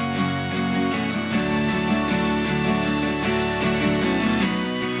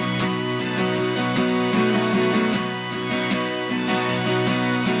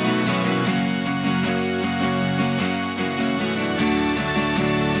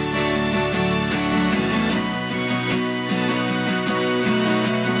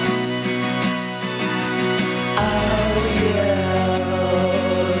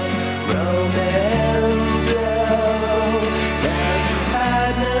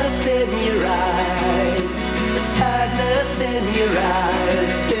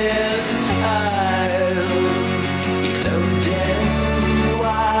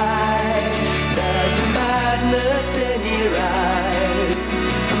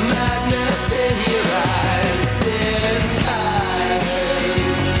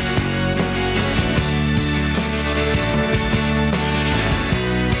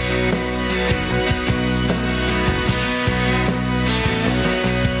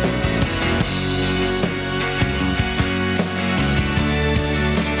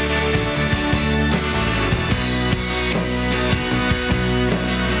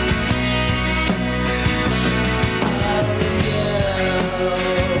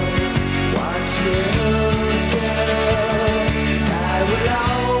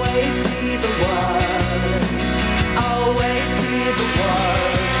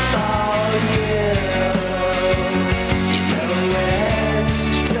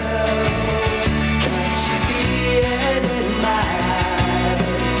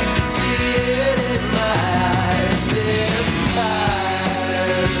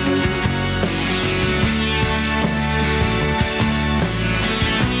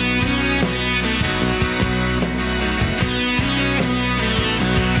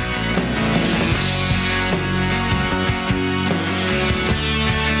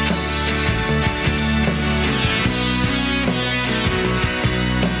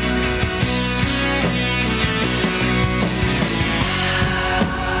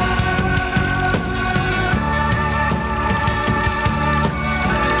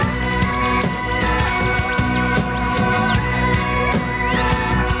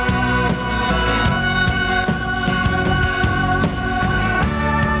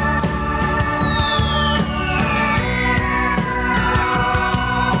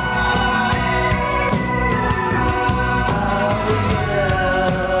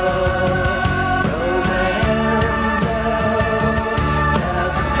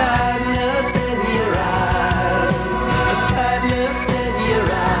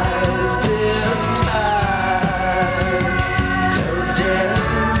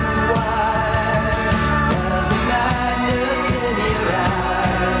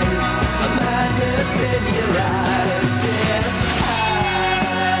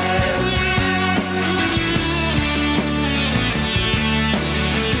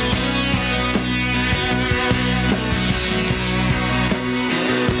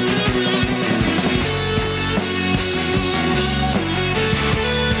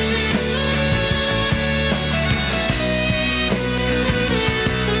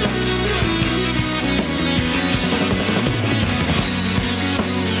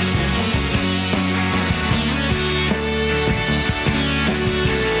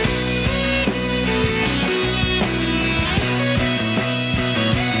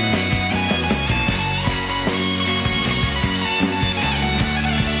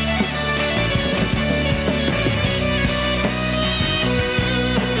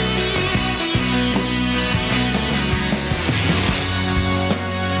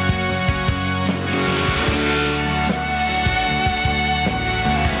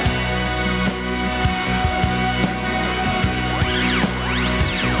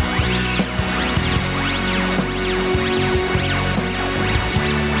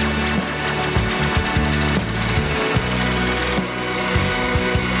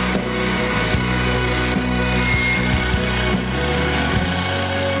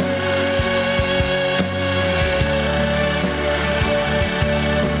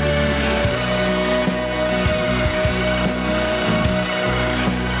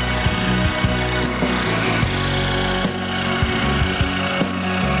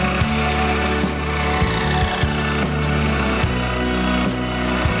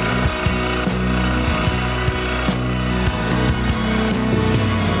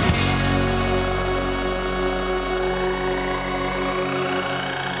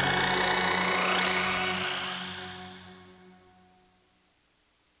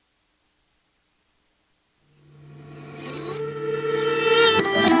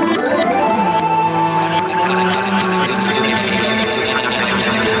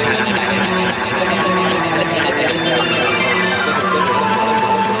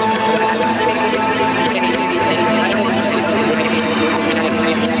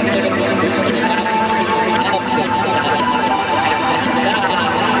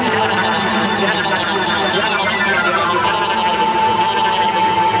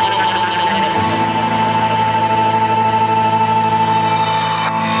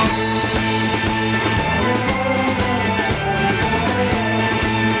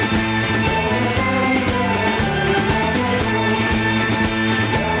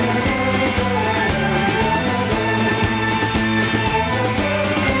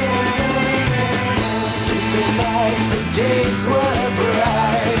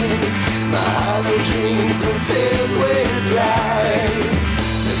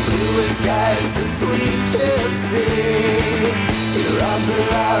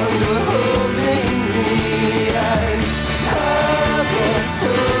 around were holding me, and I was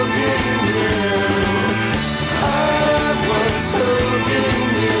holding you. I was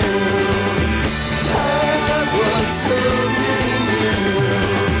holding you. I was holding you.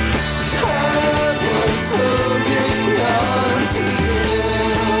 I was holding on to you.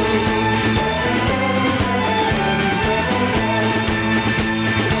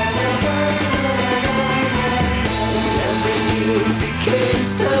 Every news became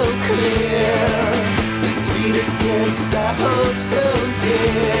so clear. The sweetest kiss I hold so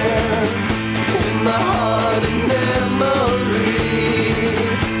dear. In my heart and memory,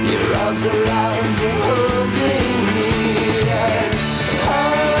 your arms around you holding me, and I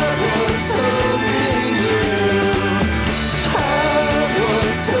was holding you. I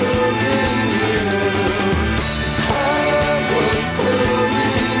was holding you. I was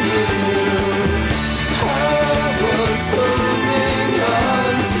holding you. I was holding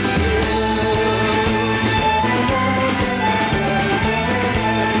on to you.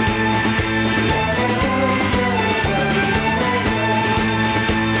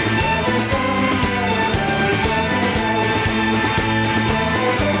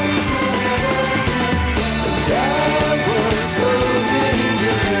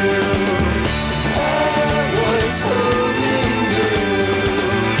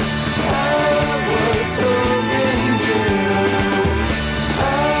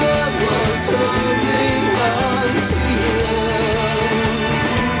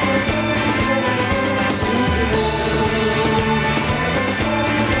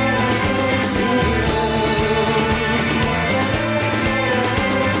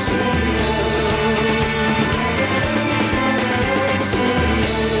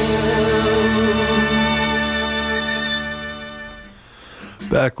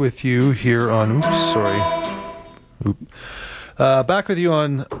 Back with you here on, back with you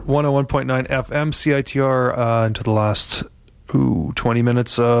on 101.9 FM CITR into the last 20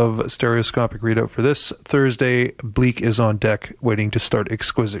 minutes of stereoscopic readout for this Thursday. Bleak is on deck waiting to start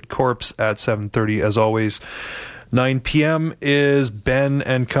Exquisite Corpse at 7:30 as always. 9 p.m. is Ben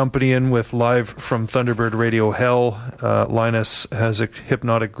and company in with Live from Thunderbird Radio Hell. Linus has a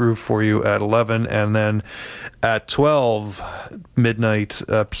Hypnotic Groove for you at 11, and then at 12 midnight,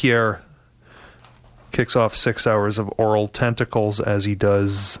 Pierre kicks off 6 hours of Oral Tentacles as he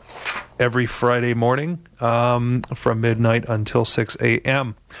does every Friday morning from midnight until 6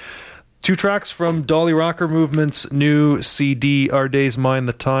 a.m. 2 tracks from Dolly Rocker Movement's new CD, Our Days Mind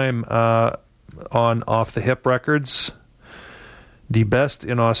the Time, on Off the Hip Records. The best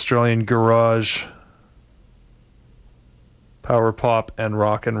in Australian garage, power pop, and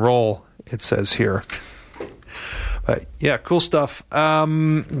rock and roll, it says here. But yeah, cool stuff.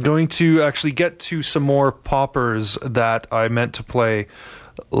 Going to actually get to some more poppers that I meant to play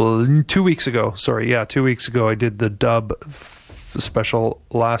 2 weeks ago. 2 weeks ago. I did the dub special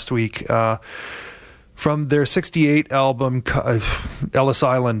last week. From their 68 album, Ellis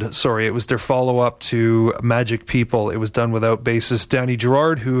Island, it was their follow-up to Magic People. It was done without bassist Danny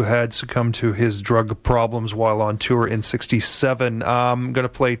Gerard, who had succumbed to his drug problems while on tour in 67. I'm going to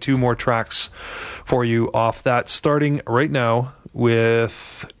play 2 more tracks for you off that, starting right now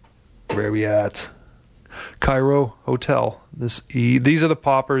with, where are we at? Cairo Hotel. These are the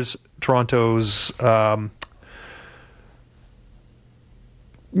poppers, Toronto's...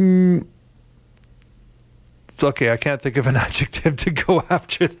 Okay, I can't think of an adjective to go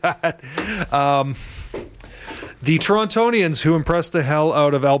after that. The Torontonians who impressed the hell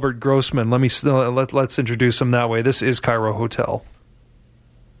out of Albert Grossman. Let's introduce them that way. This is Cairo Hotel.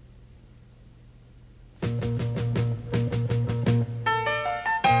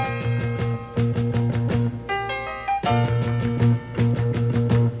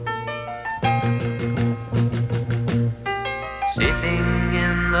 Sitting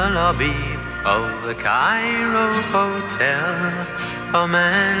in the lobby of the Cairo Hotel, a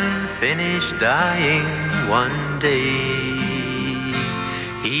man finished dying one day.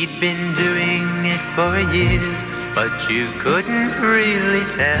 He'd been doing it for years, but you couldn't really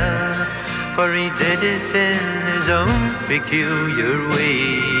tell, for he did it in his own peculiar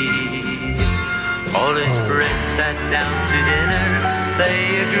way. All his friends sat down to dinner,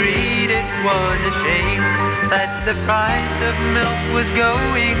 they agreed it was a shame that the price of milk was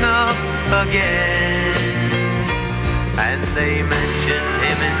going up again. And they mentioned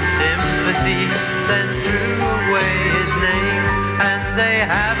him in sympathy, then threw away his name, and they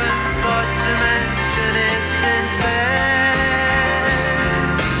haven't thought to mention it since then.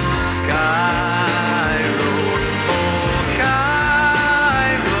 Cairo, oh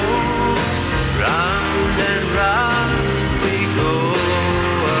Cairo, round and round we go.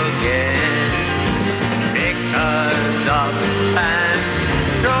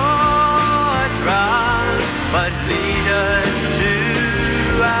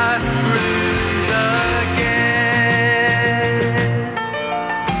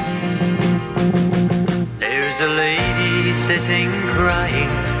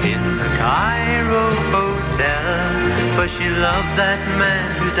 for she loved that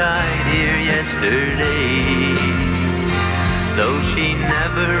man who died here yesterday. Though she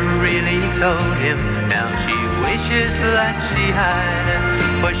never really told him, now she wishes that she had,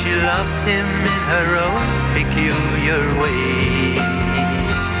 for she loved him in her own peculiar way.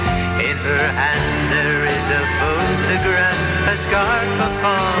 In her hand there is a photograph, a scarf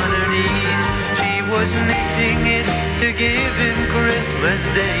upon her knees. She was knitting it to give him Christmas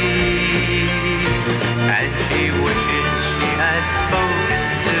Day. And she wishes she had spoken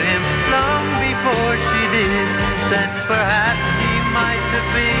to him long before she did, then perhaps he might have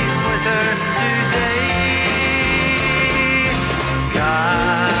been with her today.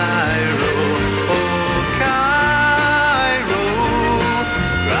 Cairo, oh Cairo,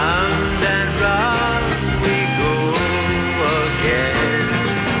 round and round we go again.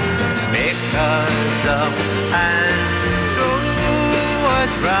 Make us up and show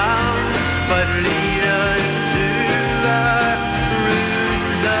us round, but lead us to our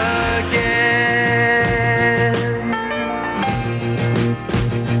rooms again.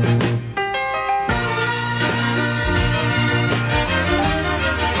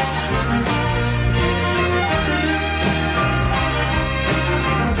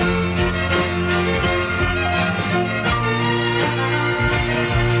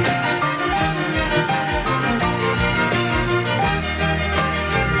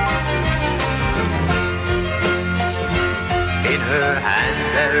 Her hand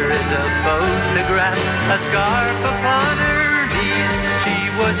there is a photograph, a scarf upon her knees. She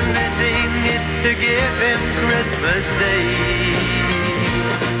was knitting it to give him Christmas Day.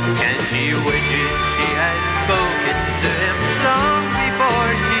 And she wishes she had spoken to him long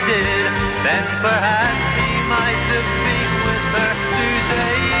before she did, then perhaps he might have been with her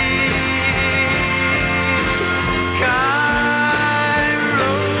today.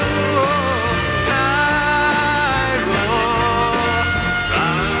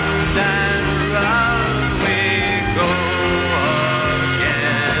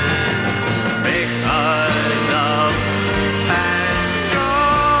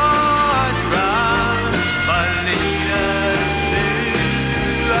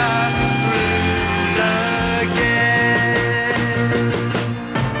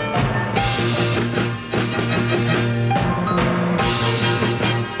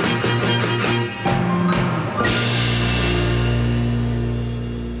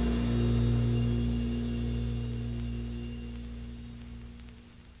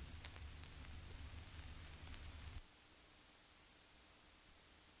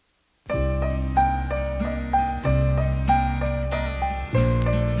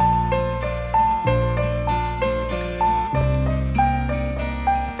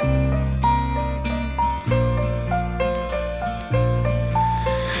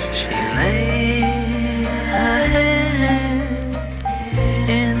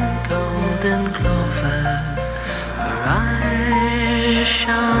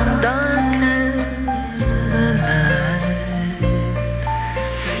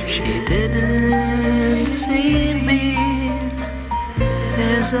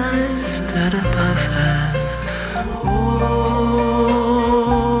 I stood above her. Oh,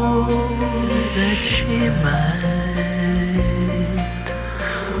 that she might.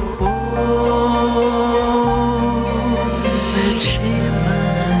 Oh, that she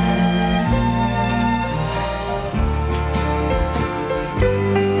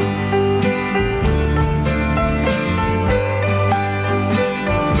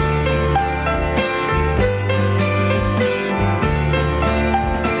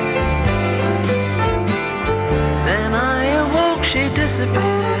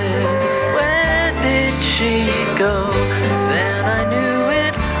disappeared. Where did she go? Then I knew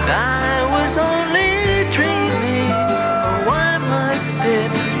it. I was only dreaming. Oh, why must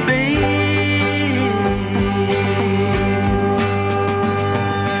it be?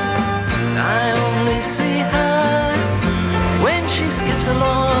 I only see her when she skips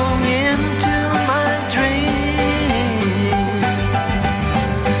along into my dreams.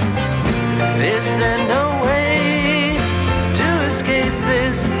 Is there no way to escape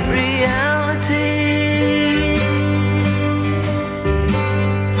this reality?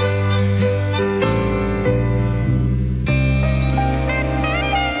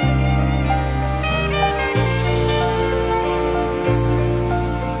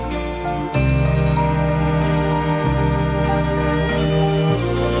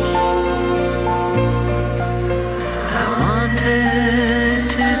 I wanted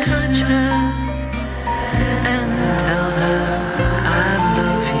to touch her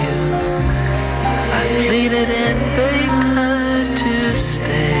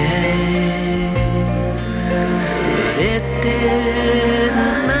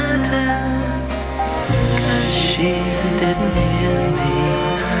hear me?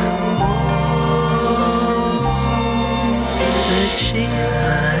 Oh, that she might.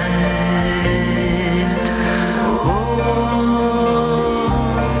 Oh,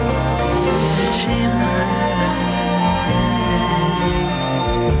 that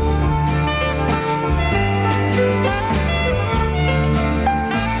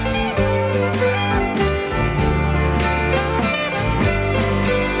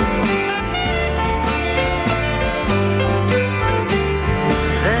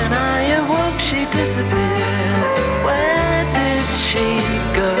she disappeared. Where did she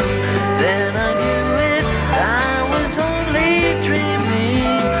go? Then I knew it. I was only dreaming.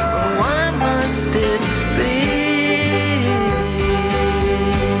 Why must it be?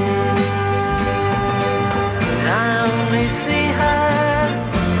 I only see her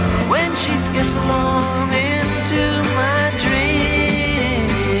when she skips along into my dream.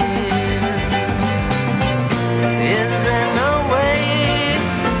 Is there no way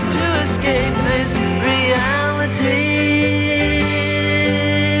to escape this reality?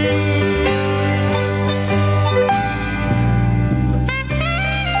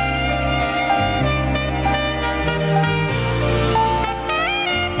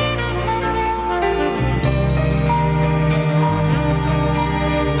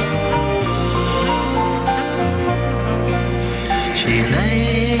 She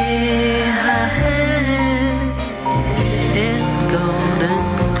lay her head in golden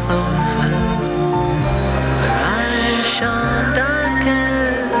clover. Her eyes shone dark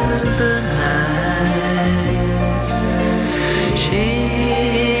as the night. She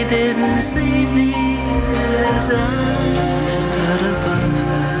didn't see me as I stood above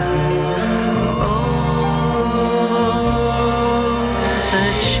her. Oh,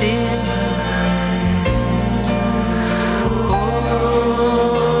 that she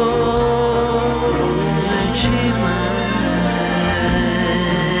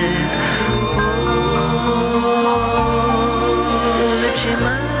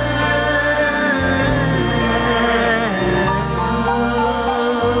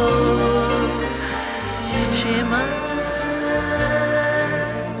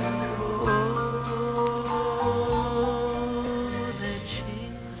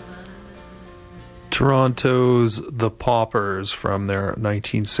Toronto's The Poppers from their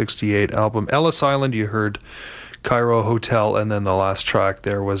 1968 album Ellis Island. You heard Cairo Hotel, and then the last track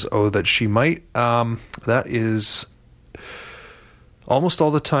there was Oh That She Might. That is almost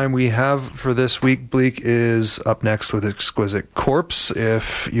all the time we have for this week. Bleak is up next with Exquisite Corpse.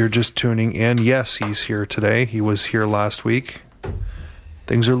 If you're just tuning in, yes, he's here today. He was here last week.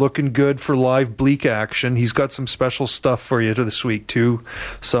 Things are looking good for live Bleak action. He's got some special stuff for you this week, too.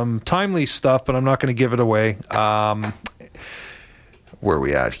 Some timely stuff, but I'm not going to give it away. Where are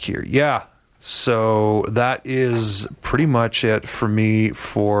we at here? Yeah. So that is pretty much it for me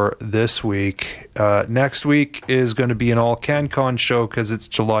for this week. Next week is going to be an all CanCon show because it's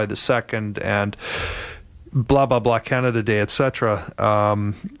July the 2nd and blah, blah, blah, Canada Day, etc.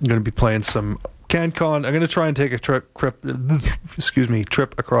 I'm going to be playing some CanCon. I'm going to try and take a trip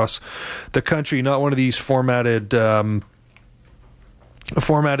across the country. Not one of these formatted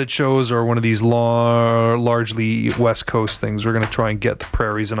shows or one of these largely West Coast things. We're going to try and get the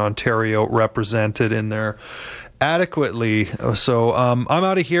prairies in Ontario represented in there adequately. So I'm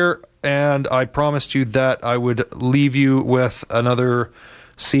out of here, and I promised you that I would leave you with another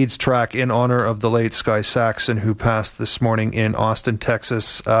Seeds track in honor of the late Sky Saxon, who passed this morning in Austin,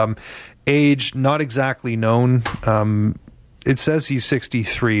 Texas. Age not exactly known. It says he's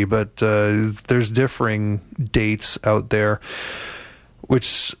 63, but there's differing dates out there,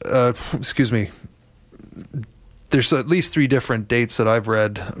 which, there's at least 3 different dates that I've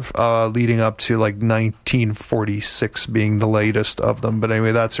read leading up to like 1946 being the latest of them. But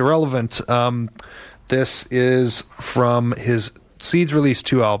anyway, that's irrelevant. This is from his Seeds released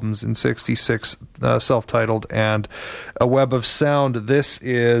 2 albums in 66, self-titled and A Web of Sound. This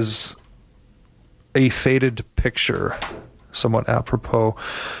is A Faded Picture, somewhat apropos.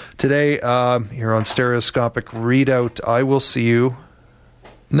 Today, here on Stereoscopic Readout, I will see you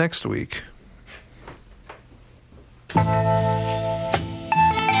next week.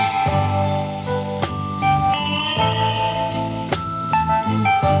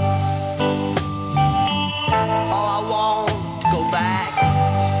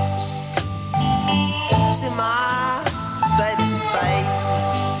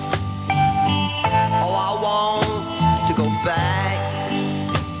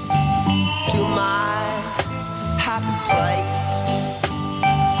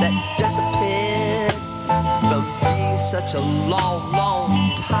 Such a long,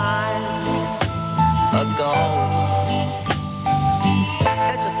 long time ago.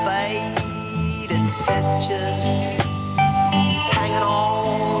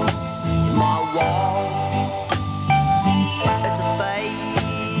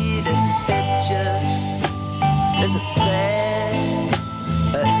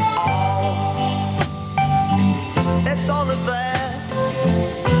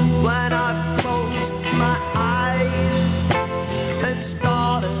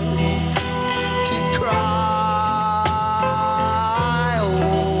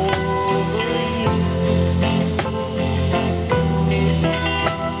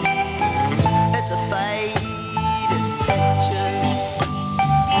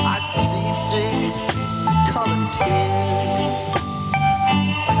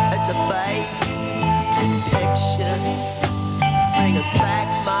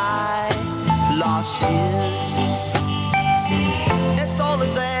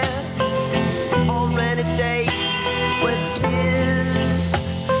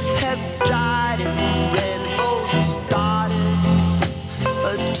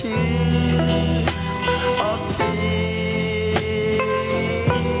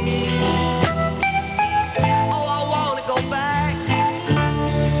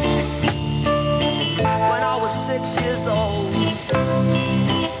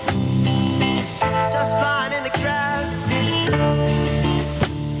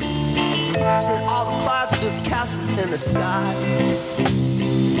 See all the clouds with castles in the sky.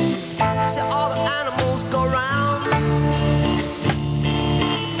 See all the animals go round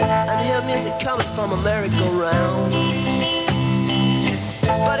and hear music coming from a merry-go-round.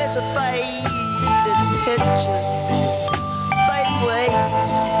 But it's a faded picture, fading away.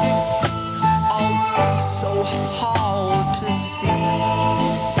 Oh, it's so hard to see.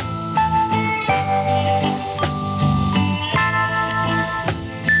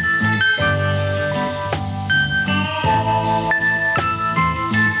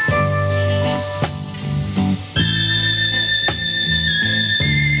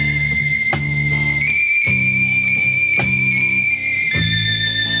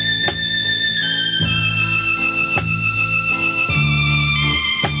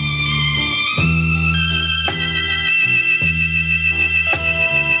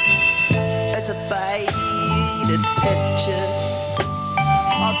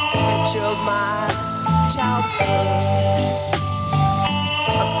 Of my childhood,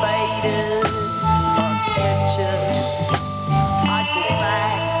 a faded picture. I'd go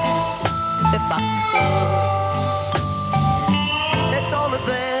back if I could. It's only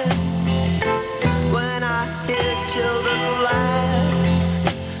then when I hear children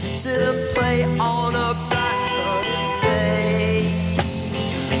laugh, sit and play on a bright sunny day.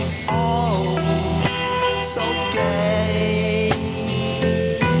 Oh, so gay.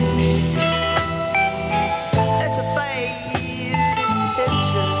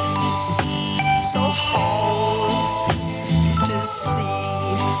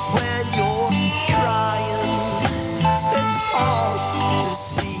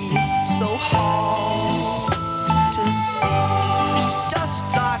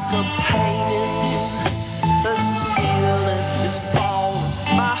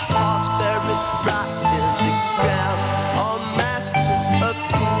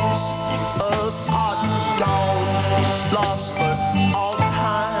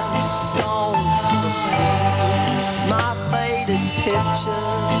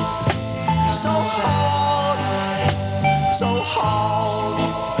 So hard, so hard,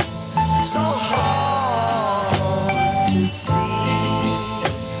 so hard to see.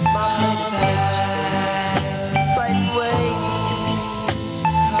 My faded pictures fade away.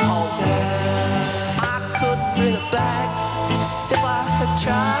 Oh, I couldn't bring it back if I had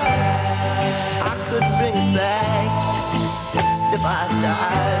tried. I couldn't bring it back if I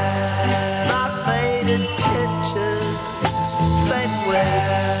died. My faded pictures fade away.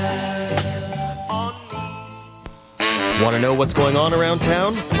 Want to know what's going on around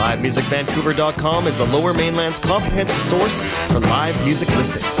town? LiveMusicVancouver.com is the Lower Mainland's comprehensive source for live music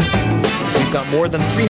listings. We've got more than 300